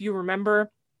don't know if you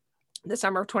remember the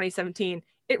summer of 2017.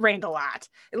 It rained a lot,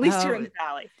 at least here in the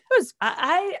valley. It was.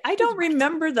 I don't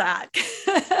remember that.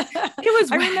 It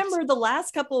was. I remember the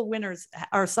last couple of winters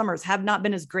or summers have not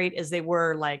been as great as they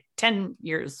were like 10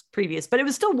 years previous, but it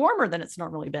was still warmer than it's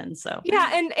normally been. So yeah,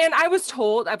 and I was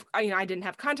told, I didn't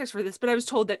have context for this, but I was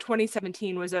told that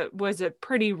 2017 was a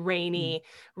pretty rainy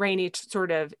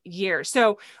sort of year.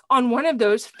 So on one of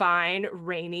those fine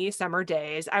rainy summer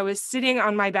days, I was sitting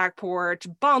on my back porch,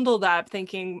 bundled up,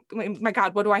 thinking, my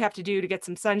God, what do I have to do to get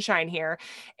some sunshine here?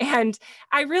 And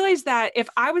I realized that if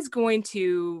I was going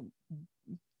to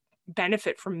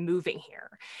benefit from moving here,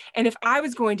 and if I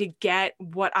was going to get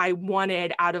what I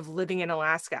wanted out of living in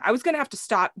Alaska, I was going to have to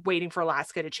stop waiting for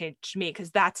Alaska to change me,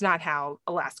 because that's not how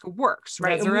Alaska works,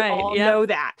 right? That's and right. We all know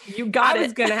that. You got it. I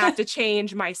was going to have to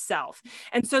change myself.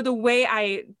 And so the way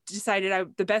I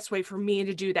decided the best way for me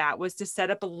to do that was to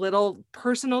set up a little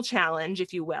personal challenge,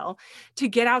 if you will, to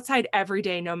get outside every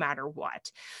day, no matter what.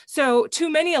 So to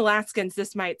many Alaskans,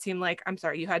 this might seem like, I'm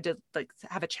sorry, you had to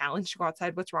have a challenge to go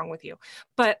outside. What's wrong with you?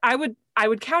 But I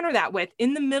would counter that with,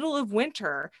 in the middle of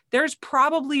winter, there's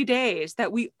probably days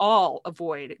that we all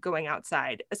avoid going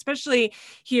outside, especially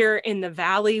here in the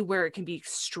valley where it can be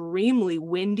extremely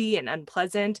windy and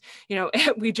unpleasant.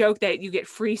 We joke that you get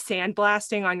free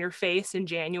sandblasting on your face in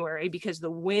January because the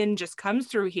wind just comes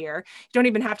through here. You don't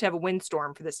even have to have a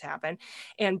windstorm for this to happen,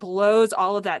 and blows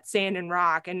all of that sand and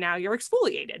rock, and now you're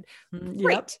exfoliated.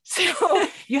 Great. So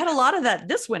you had a lot of that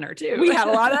this winter too. We had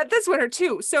a lot of that this winter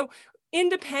too. So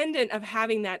independent of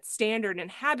having that standard and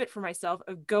habit for myself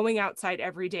of going outside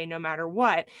every day, no matter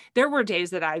what, there were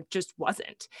days that I just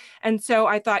wasn't. And so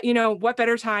I thought, what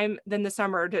better time than the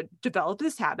summer to develop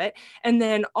this habit? And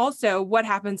then also, what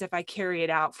happens if I carry it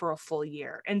out for a full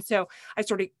year? And so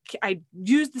I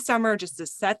used the summer just to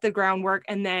set the groundwork.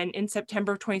 And then in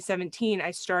September of 2017,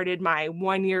 I started my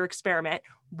 1-year experiment.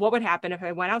 What would happen if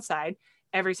I went outside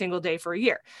every single day for a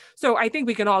year. So I think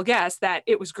we can all guess that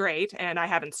it was great and I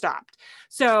haven't stopped.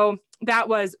 So that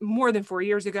was more than 4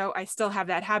 years ago. I still have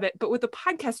that habit. But what the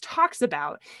podcast talks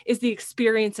about is the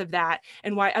experience of that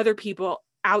and why other people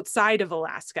outside of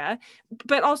Alaska,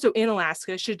 but also in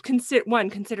Alaska, should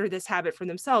consider this habit for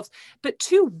themselves, but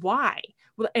two, why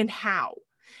and how.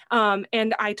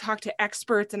 And I talk to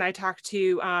experts and I talk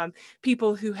to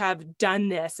people who have done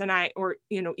this or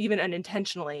even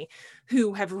unintentionally,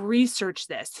 who have researched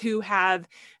this, who have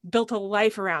built a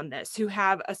life around this, who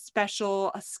have a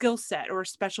skill set or a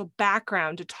special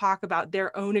background to talk about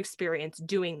their own experience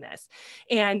doing this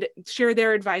and share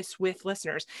their advice with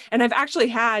listeners. And I've actually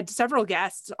had several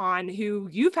guests on who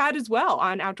you've had as well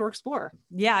on Outdoor Explorer.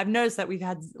 Yeah, I've noticed that we've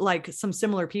had like some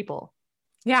similar people.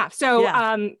 Yeah. So,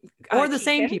 or the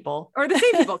same people.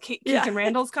 Keegan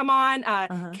Randall's come on.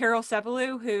 Carol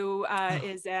Sepelu, who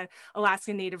is an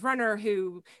Alaskan Native runner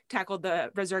who tackled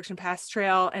the Resurrection Pass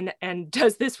Trail and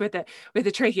does this with a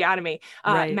tracheotomy.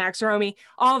 Right. Max Romy.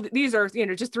 All of these are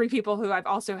just three people who I've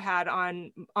also had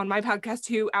on my podcast,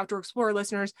 who Outdoor Explorer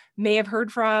listeners may have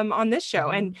heard from on this show.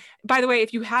 Mm-hmm. And by the way,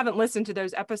 if you haven't listened to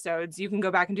those episodes, you can go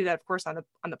back and do that, of course, on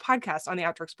the podcast on the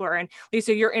Outdoor Explorer. And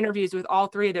Lisa, your interviews with all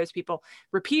three of those people,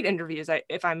 repeat interviews,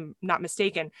 if I'm not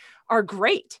mistaken, are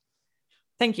great.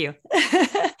 Thank you.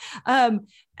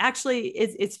 Actually,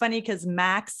 it's funny because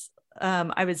Max,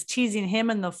 I was teasing him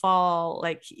in the fall.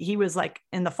 Like he was like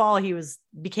in the fall,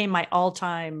 became my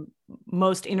all-time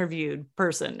most interviewed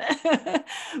person.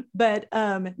 But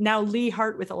now Lee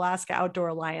Hart with Alaska Outdoor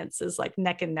Alliance is like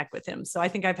neck and neck with him. So I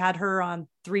think I've had her on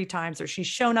 3 times, or she's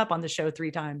shown up on the show 3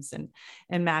 times,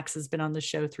 and Max has been on the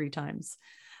show 3 times.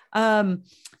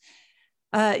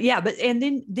 But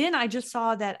then I just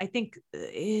saw that, I think,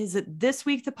 is it this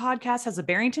week the podcast has the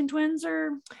Barrington twins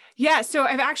or? Yeah. So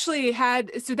I've actually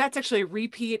that's actually a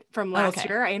repeat from last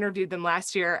year. I interviewed them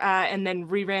last year and then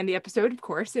reran the episode, of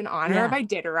course, in honor of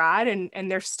Iditarod, and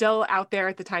they're still out there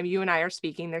at the time you and I are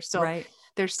speaking. They're still right.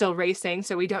 They're still racing,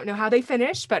 so we don't know how they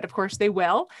finish, but of course they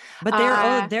will.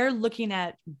 But they're looking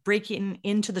at breaking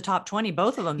into the top 20,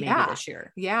 both of them maybe this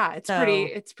year. Yeah,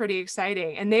 it's pretty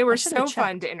exciting, and they were so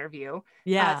fun to interview.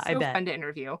 Yeah, I bet. Fun to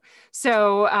interview.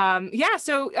 So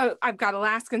I've got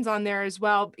Alaskans on there as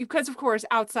well, because of course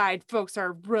outside folks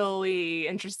are really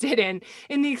interested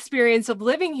in the experience of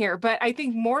living here. But I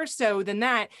think more so than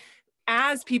that,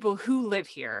 as people who live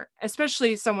here,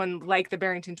 especially someone like the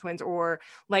Barrington twins or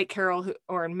like Carol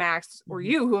or Max or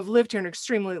you, who have lived here an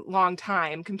extremely long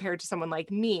time compared to someone like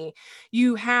me,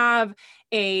 you have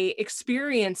a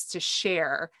experience to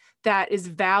share that is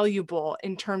valuable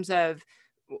in terms of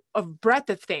breadth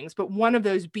of things, but one of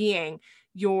those being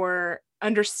your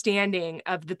understanding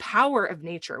of the power of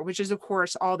nature, which is of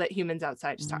course all that Humans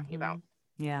Outside is talking about.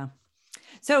 Yeah.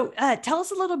 So tell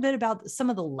us a little bit about some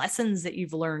of the lessons that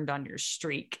you've learned on your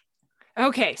streak.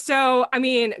 Okay. So, I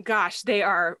mean, gosh, they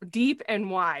are deep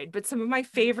and wide, but some of my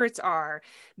favorites are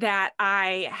that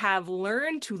I have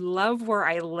learned to love where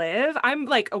I live. I'm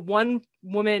like a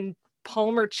one-woman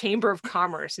Palmer Chamber of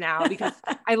Commerce now, because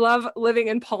I love living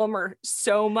in Palmer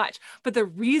so much. But the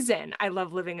reason I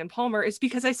love living in Palmer is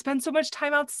because I spend so much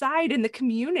time outside in the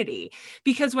community.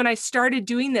 Because when I started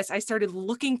doing this, I started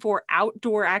looking for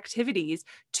outdoor activities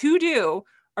to do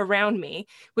around me,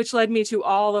 which led me to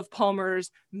all of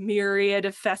Palmer's myriad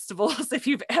of festivals. If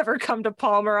you've ever come to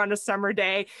Palmer on a summer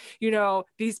day,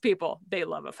 these people, they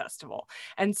love a festival.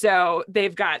 And so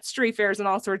they've got street fairs and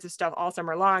all sorts of stuff all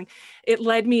summer long. It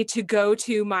led me to go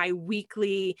to my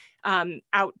weekly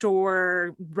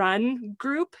outdoor run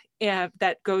group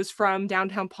that goes from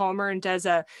downtown Palmer and does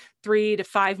a 3 to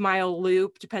 5 mile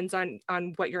loop, depends on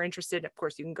what you're interested in. Of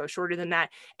course, you can go shorter than that,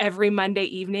 every Monday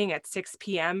evening at 6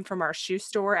 p.m. from our shoe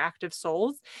store, Active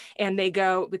Souls. And they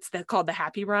go, called the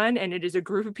Happy Run. And it is a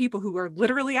group of people who are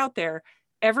literally out there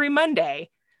every Monday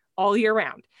all year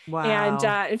round. Wow.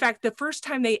 And in fact, the first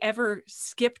time they ever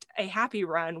skipped a Happy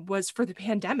Run was for the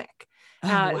pandemic.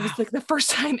 Wow. It was like the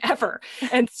first time ever.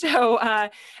 And so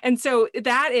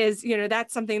that is,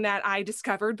 that's something that I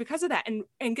discovered because of that.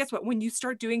 And guess what? When you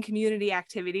start doing community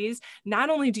activities, not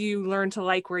only do you learn to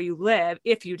like where you live,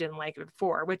 if you didn't like it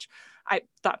before, which I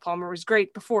thought Palmer was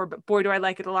great before, but boy, do I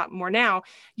like it a lot more now.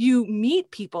 You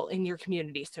meet people in your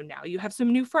community. So now you have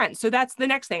some new friends. So that's the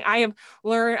next thing.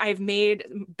 I've made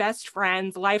best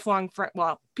friends, lifelong friends.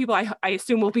 Well, people I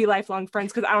assume will be lifelong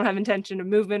friends, because I don't have intention of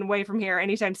moving away from here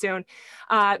anytime soon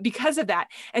because of that.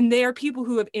 And they are people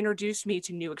who have introduced me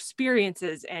to new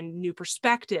experiences and new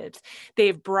perspectives.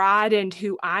 They've broadened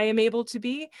who I am able to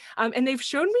be. And they've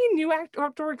shown me new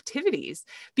outdoor activities.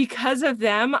 Because of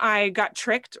them, I got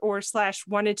tricked or /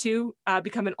 wanted to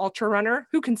become an ultra runner.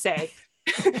 Who can say?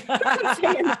 Sing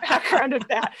in the background of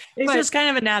that. It's just kind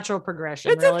of a natural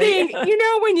progression. It's really. a thing, you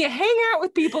know, when you hang out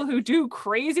with people who do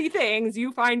crazy things,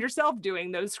 you find yourself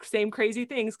doing those same crazy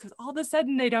things because all of a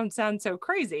sudden they don't sound so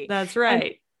crazy. That's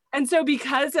right. And so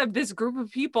because of this group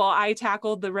of people, I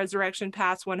tackled the Resurrection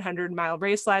Pass 100-mile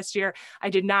race last year. I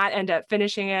did not end up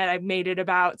finishing it. I made it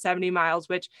about 70 miles,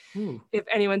 which if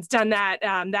anyone's done that,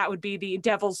 that would be the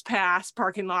Devil's Pass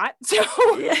parking lot. So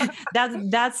yeah,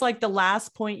 that's like the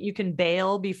last point you can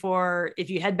bail before, if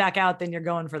you head back out, then you're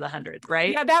going for the 100,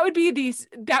 right? Yeah, that would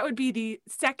be the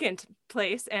second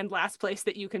place and last place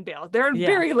that you can bail. There are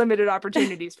very limited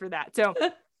opportunities for that. So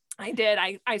I did.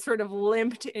 I sort of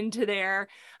limped into there.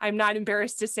 I'm not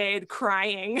embarrassed to say,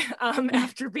 crying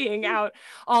after being out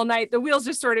all night. The wheels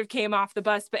just sort of came off the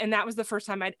bus, and that was the first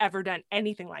time I'd ever done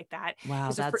anything like that. Wow,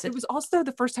 it was also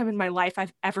the first time in my life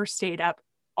I've ever stayed up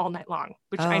all night long,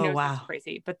 which I know is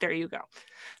crazy, but there you go.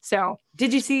 So,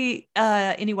 did you see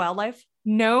any wildlife?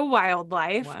 No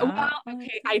wildlife. Wow. Well,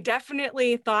 okay. I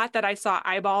definitely thought that I saw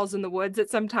eyeballs in the woods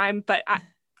at some time, but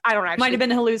I don't actually. Might have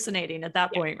been hallucinating at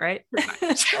that point, right?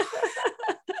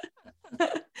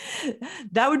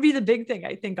 That would be the big thing,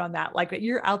 I think, on that. Like,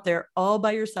 you're out there all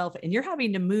by yourself and you're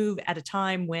having to move at a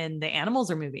time when the animals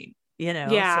are moving, you know?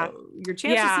 Yeah. So your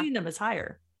chance of seeing them is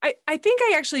higher. I think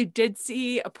I actually did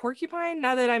see a porcupine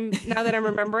now that I'm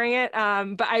remembering it.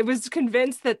 But I was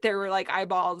convinced that there were like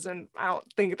eyeballs, and I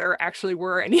don't think there actually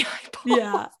were any eyeballs.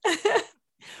 Yeah.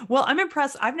 Well, I'm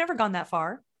impressed. I've never gone that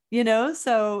far, you know,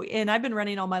 so, and I've been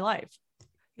running all my life.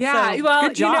 Yeah. So, well,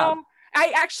 good job. You know,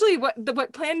 I actually,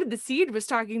 what planted the seed was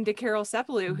talking to Carol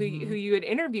Sepulou, who you had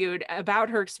interviewed, about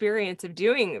her experience of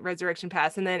doing Resurrection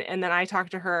Pass. And then I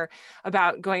talked to her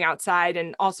about going outside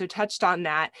and also touched on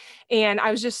that. And I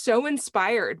was just so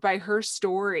inspired by her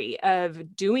story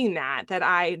of doing that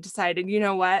I decided, you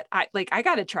know what, I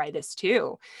got to try this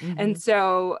too. And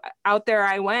so out there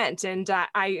I went, and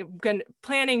I'm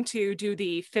planning to do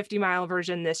the 50-mile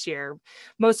version this year,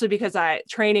 mostly because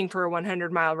training for a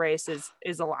 100-mile race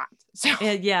is a lot. So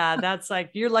yeah, that's like,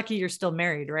 you're lucky you're still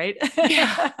married, right?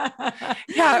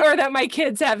 Yeah, or that my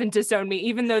kids haven't disowned me,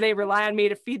 even though they rely on me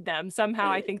to feed them.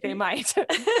 Somehow I think they might.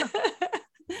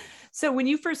 So when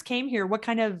you first came here, what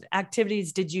kind of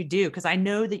activities did you do? Because I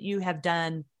know that you have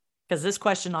done, because this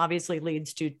question obviously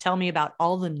leads to, tell me about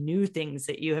all the new things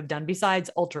that you have done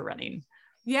besides ultra running.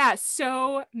 Yeah,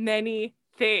 so many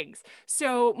things.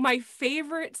 So my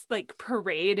favorite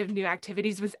parade of new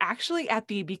activities was actually at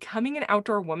the Becoming an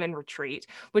Outdoor Woman retreat,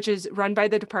 which is run by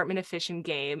the Department of Fish and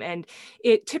Game. And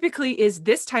it typically is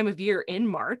this time of year in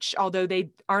March, although they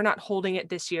are not holding it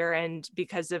this year. And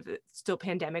because of still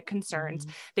pandemic concerns,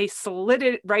 they slid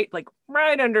it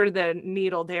right under the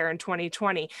needle there in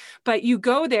 2020. But you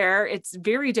go there, it's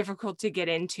very difficult to get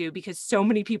into because so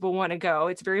many people want to go.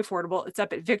 It's very affordable. It's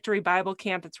up at Victory Bible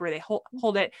Camp. It's where they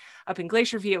hold it up in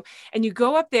Glacier View. And you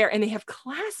go up there and they have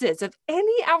classes of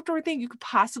any outdoor thing you could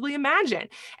possibly imagine.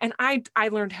 And I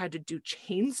learned how to do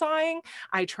chainsawing.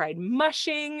 I tried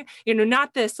mushing,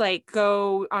 not this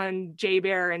go on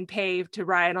J-Bear and pay to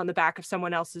ride on the back of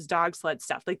someone else's dog sled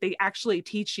stuff. They actually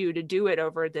teach you to do it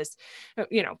over this,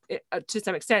 to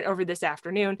some extent over this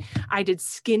afternoon. I did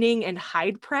skinning and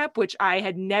hide prep, which I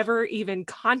had never even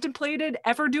contemplated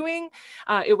ever doing.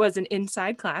 It was an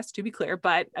inside class, to be clear,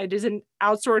 but it is an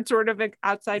outside sort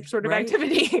of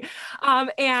activity.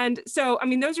 And so, I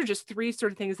mean, those are just three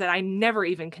sort of things that I never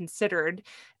even considered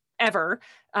ever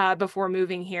before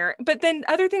moving here. But then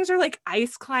other things are like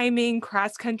ice climbing,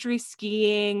 cross country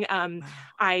skiing.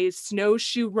 I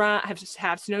snowshoe run,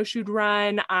 have snowshoed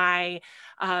run. I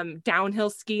downhill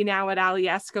ski now at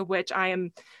Alyeska, which I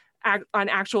am on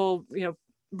actual,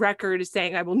 record is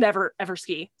saying I will never ever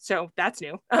ski. So that's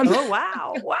new. Oh,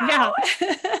 wow. Wow. Yeah.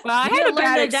 Well, I had a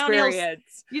bad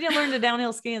experience. You didn't learn to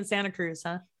downhill ski in Santa Cruz,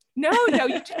 huh? No,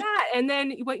 you did not. And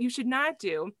then what you should not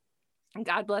do, and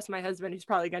God bless my husband, who's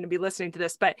probably going to be listening to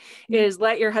this, but is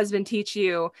let your husband teach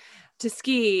you to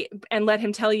ski and let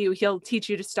him tell you he'll teach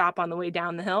you to stop on the way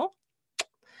down the hill.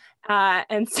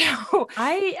 And so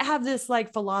I have this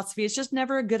philosophy. It's just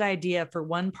never a good idea for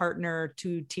one partner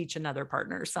to teach another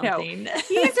partner something. No,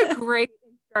 he's a great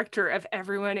instructor of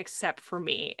everyone except for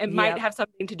me. It might have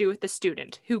something to do with the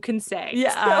student. Who can say?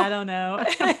 Yeah, so. I don't know.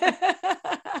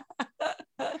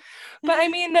 But I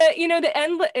mean,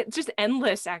 just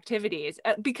endless activities,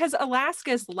 because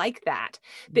Alaska is like that.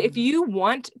 If you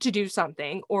want to do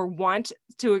something or want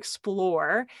to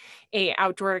explore a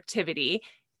outdoor activity,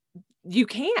 you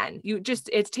can,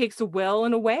 it takes a will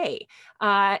and a way.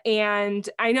 And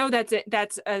I know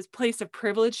that's a place of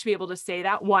privilege to be able to say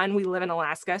that. One, we live in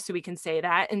Alaska, so we can say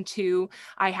that. And two,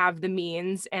 I have the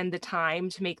means and the time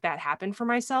to make that happen for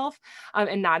myself.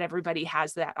 And not everybody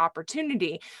has that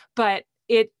opportunity, but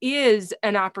it is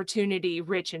an opportunity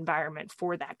rich environment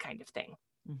for that kind of thing.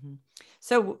 Mm-hmm.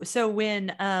 So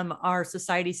when our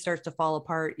society starts to fall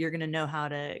apart, you're going to know how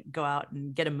to go out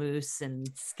and get a moose and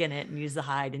skin it and use the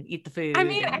hide and eat the food. I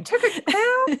mean, I'm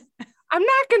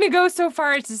not going to go so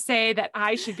far as to say that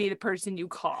I should be the person you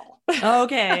call.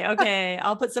 Okay.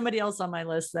 I'll put somebody else on my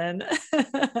list then.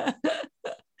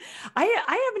 I've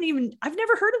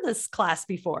never heard of this class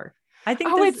before. I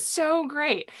think it's so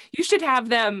great. You should have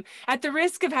them. At the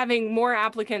risk of having more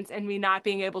applicants and me not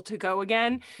being able to go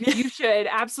again, you should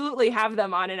absolutely have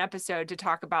them on an episode to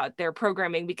talk about their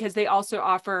programming, because they also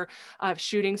offer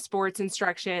shooting sports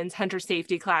instructions, hunter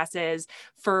safety classes,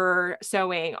 fur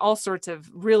sewing, all sorts of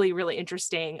really, really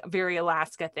interesting, very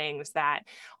Alaska things that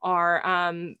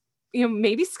are,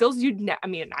 maybe skills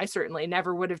I certainly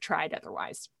never would have tried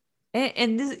otherwise.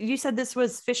 And this, you said this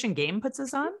was Fish and Game puts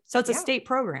us on? So it's a state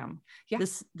program. Yeah.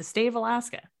 The state of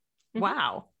Alaska. Mm-hmm.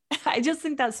 Wow. I just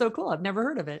think that's so cool. I've never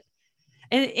heard of it.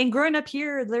 And growing up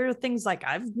here, there are things like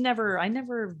I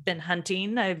never been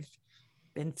hunting. I've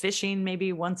been fishing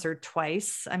maybe once or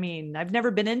twice. I mean, I've never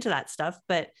been into that stuff,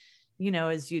 but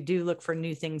as you do look for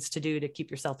new things to do to keep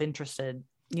yourself interested,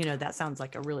 that sounds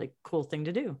like a really cool thing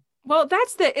to do. Well,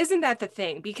 isn't that the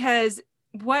thing? Because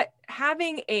what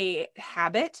having a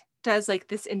habit does, like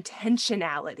this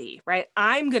intentionality, right?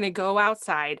 I'm going to go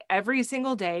outside every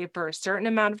single day for a certain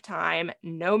amount of time,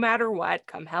 no matter what,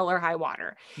 come hell or high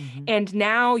water. Mm-hmm. And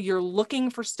now you're looking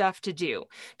for stuff to do,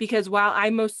 because while I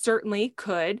most certainly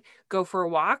could go for a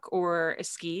walk or a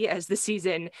ski, as the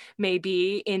season may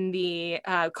be, in the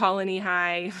Colony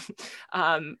High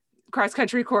cross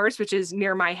country course, which is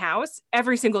near my house,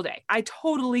 every single day, I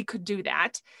totally could do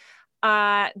that.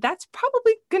 That's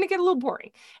probably going to get a little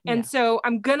boring. And so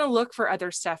I'm going to look for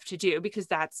other stuff to do, because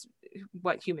that's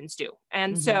what humans do.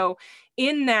 And so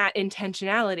in that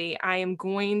intentionality, I am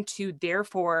going to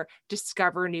therefore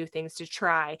discover new things to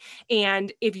try.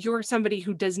 And if you're somebody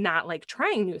who does not like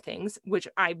trying new things, which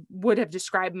I would have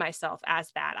described myself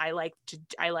as that, I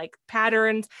like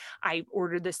patterns. I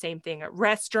order the same thing at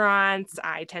restaurants.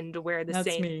 I tend to wear the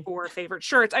same 4 favorite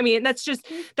shirts. I mean, that's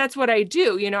what I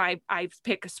do. I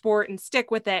pick a sport and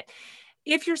stick with it.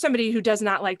 If you're somebody who does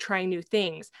not like trying new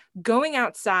things, going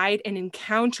outside and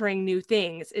encountering new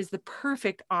things is the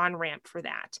perfect on-ramp for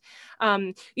that.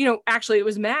 Actually, it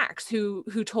was Max who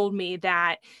told me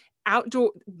that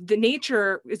the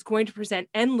nature is going to present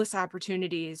endless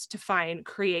opportunities to find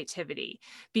creativity,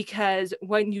 because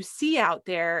what you see out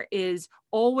there is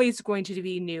always going to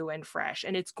be new and fresh,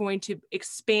 and it's going to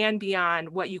expand beyond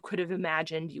what you could have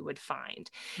imagined you would find.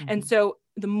 Mm-hmm. And so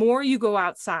the more you go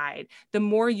outside, the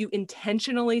more you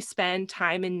intentionally spend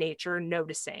time in nature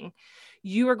noticing,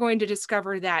 you are going to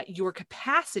discover that your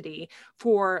capacity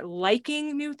for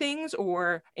liking new things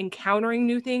or encountering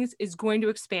new things is going to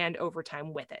expand over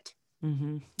time with it.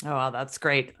 Mm-hmm. Oh, wow, that's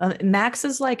great. Max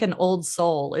is like an old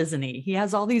soul, isn't he? He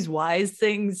has all these wise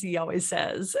things he always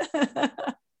says.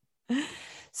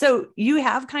 So you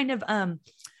have kind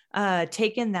of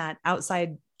taken that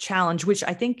outside challenge, which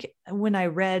I think when I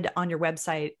read on your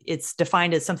website, it's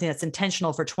defined as something that's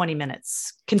intentional for 20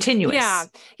 minutes, continuous. Yeah.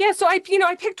 So I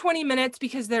picked 20 minutes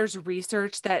because there's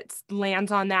research that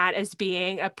lands on that as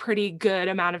being a pretty good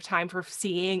amount of time for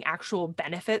seeing actual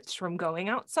benefits from going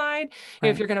outside. Right.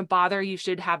 If you're going to bother, you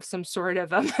should have some sort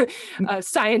of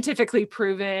scientifically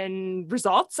proven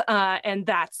results. And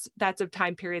that's a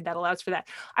time period that allows for that.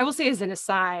 I will say as an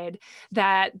aside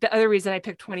that the other reason I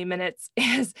picked 20 minutes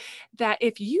is that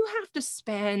if you have to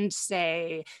spend,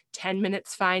 say, 10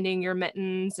 minutes finding your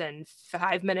mittens and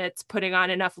 5 minutes putting on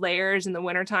enough layers in the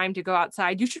wintertime to go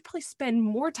outside, you should probably spend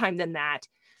more time than that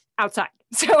outside.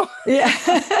 So yeah.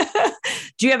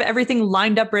 Do you have everything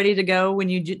lined up ready to go when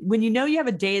you know you have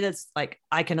a day that's like,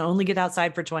 I can only get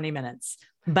outside for 20 minutes,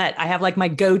 but I have like my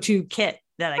go-to kit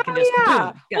that I can just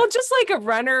boom. Well, just like a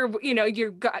runner,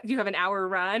 you have an hour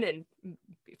run and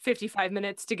 55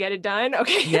 minutes to get it done.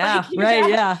 Okay. Yeah. Right.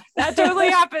 Yeah. That totally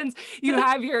happens. You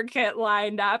have your kit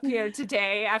lined up.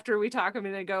 Today after we talk, I'm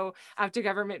going to go out to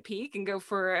Government Peak and go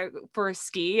for a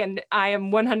ski. And I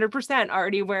am 100%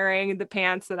 already wearing the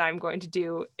pants that I'm going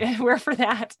to wear for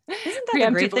that. Isn't that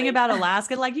the great thing about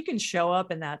Alaska? Like you can show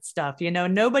up in that stuff,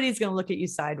 nobody's going to look at you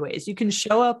sideways. You can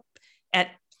show up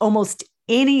at almost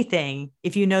anything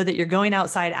if you know that you're going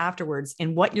outside afterwards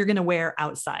and what you're going to wear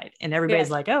outside. And everybody's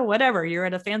like, oh, whatever, you're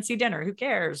at a fancy dinner. Who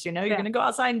cares? You're going to go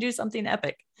outside and do something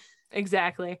epic.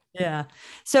 Exactly. Yeah.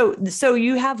 So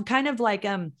you have kind of like,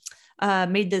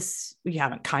 made this, you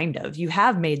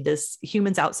have made this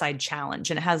Humans Outside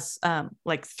Challenge, and it has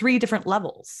like 3 different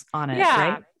levels on it,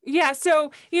 right? Yeah.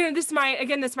 So, this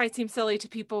might seem silly to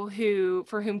people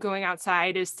for whom going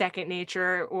outside is second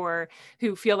nature, or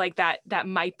who feel like that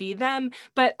might be them.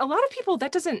 But a lot of people,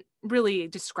 that doesn't really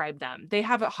describe them. They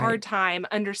have a hard time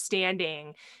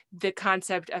understanding the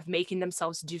concept of making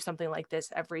themselves do something like this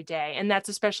every day. And that's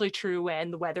especially true when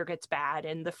the weather gets bad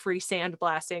and the free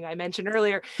sandblasting I mentioned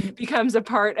earlier becomes a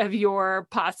part of your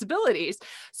possibilities.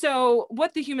 So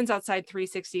what the Humans Outside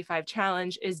 365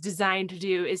 Challenge is designed to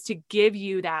do is to give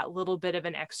you that little bit of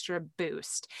an extra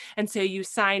boost. And so you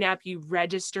sign up, you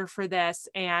register for this,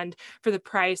 and for the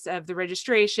price of the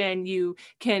registration, you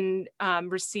can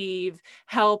receive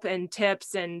help and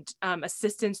tips and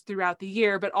assistance throughout the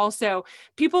year. But also,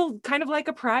 people kind of like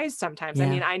a prize sometimes. Yeah. I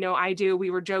mean, I know I do.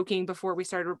 We were joking before we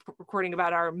started recording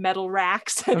about our medal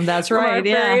racks. That's right. Our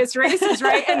various races,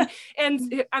 right?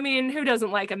 And I mean, who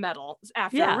doesn't like a medal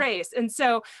after a race? And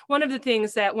so one of the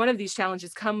things that one of these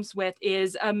challenges comes with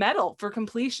is a medal for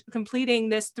completing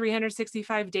this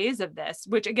 365 days of this,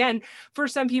 which again, for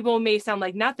some people may sound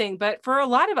like nothing, but for a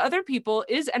lot of other people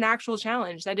is an actual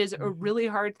challenge. That is a really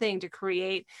hard thing to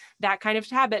create that kind of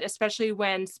habit, especially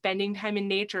when spending time in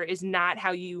nature is not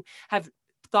how you have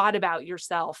thought about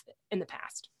yourself in the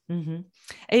past.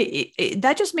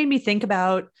 That just made me think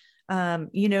about,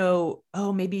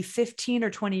 maybe 15 or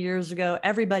 20 years ago,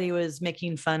 everybody was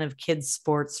making fun of kids'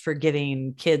 sports for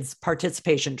giving kids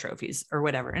participation trophies or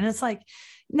whatever. And it's like,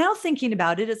 now thinking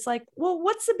about it, it's like, well,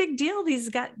 what's the big deal?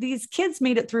 These kids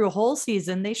made it through a whole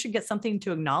season. They should get something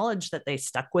to acknowledge that they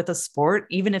stuck with a sport,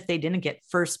 even if they didn't get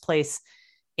first place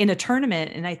in a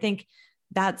tournament. And I think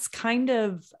that's kind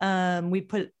of, we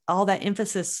put all that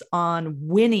emphasis on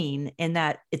winning, and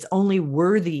that it's only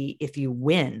worthy if you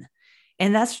win.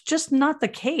 And that's just not the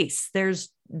case. There's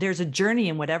a journey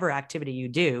in whatever activity you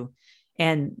do.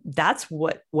 And that's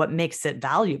what makes it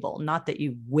valuable, not that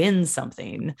you win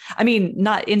something. I mean,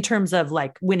 not in terms of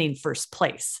like winning first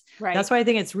place. Right. That's why I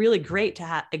think it's really great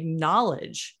to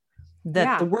acknowledge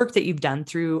that the work that you've done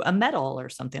through a medal or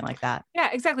something like that. Yeah,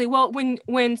 exactly. Well,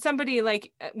 when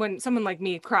someone like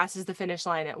me crosses the finish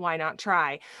line at Why Not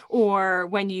Try, or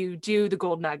when you do the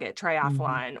Gold Nugget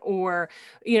Triathlon, or,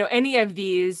 any of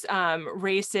these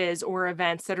races or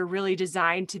events that are really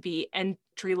designed to be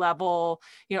entry level,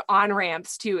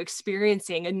 on-ramps to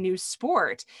experiencing a new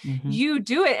sport, you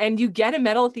do it and you get a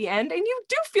medal at the end, and you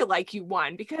do feel like you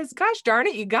won because, gosh darn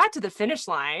it, you got to the finish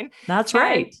line. That's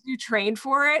right. You trained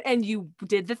for it and you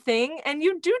did the thing, and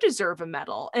you do deserve a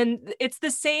medal. And it's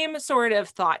the same sort of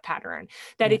thought pattern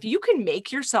that if you can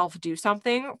make yourself do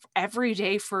something every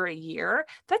day for a year,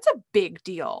 that's a big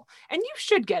deal, and you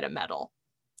should get a medal.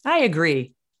 I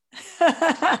agree.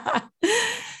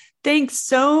 Thanks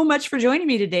so much for joining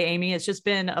me today, Amy. It's just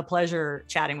been a pleasure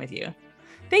chatting with you.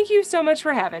 Thank you so much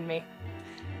for having me.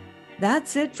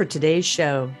 That's it for today's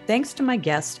show. Thanks to my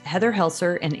guests, Heather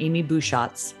Helser and Amy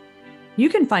Buschatz. You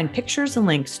can find pictures and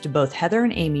links to both Heather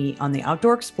and Amy on the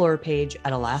Outdoor Explorer page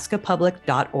at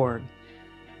alaskapublic.org.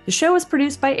 The show is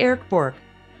produced by Eric Bork.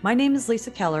 My name is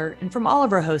Lisa Keller, and from all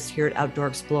of our hosts here at Outdoor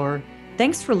Explorer,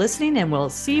 thanks for listening, and we'll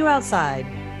see you outside.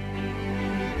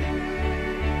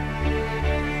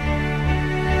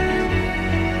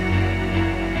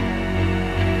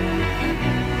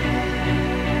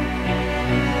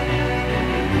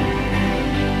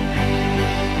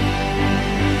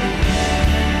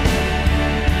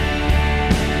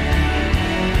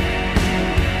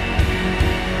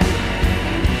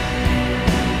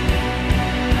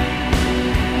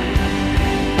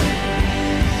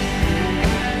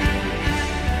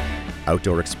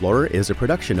 Outdoor Explorer is a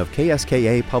production of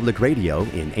KSKA Public Radio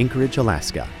in Anchorage,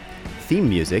 Alaska. Theme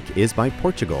music is by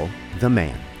Portugal, The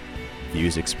Man.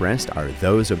 Views expressed are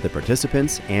those of the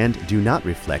participants and do not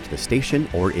reflect the station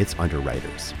or its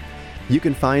underwriters. You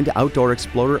can find Outdoor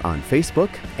Explorer on Facebook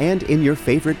and in your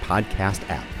favorite podcast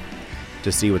app.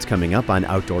 To see what's coming up on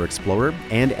Outdoor Explorer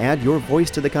and add your voice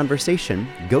to the conversation,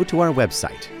 go to our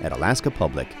website at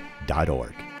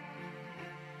alaskapublic.org.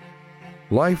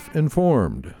 Life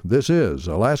Informed. This is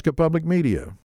Alaska Public Media.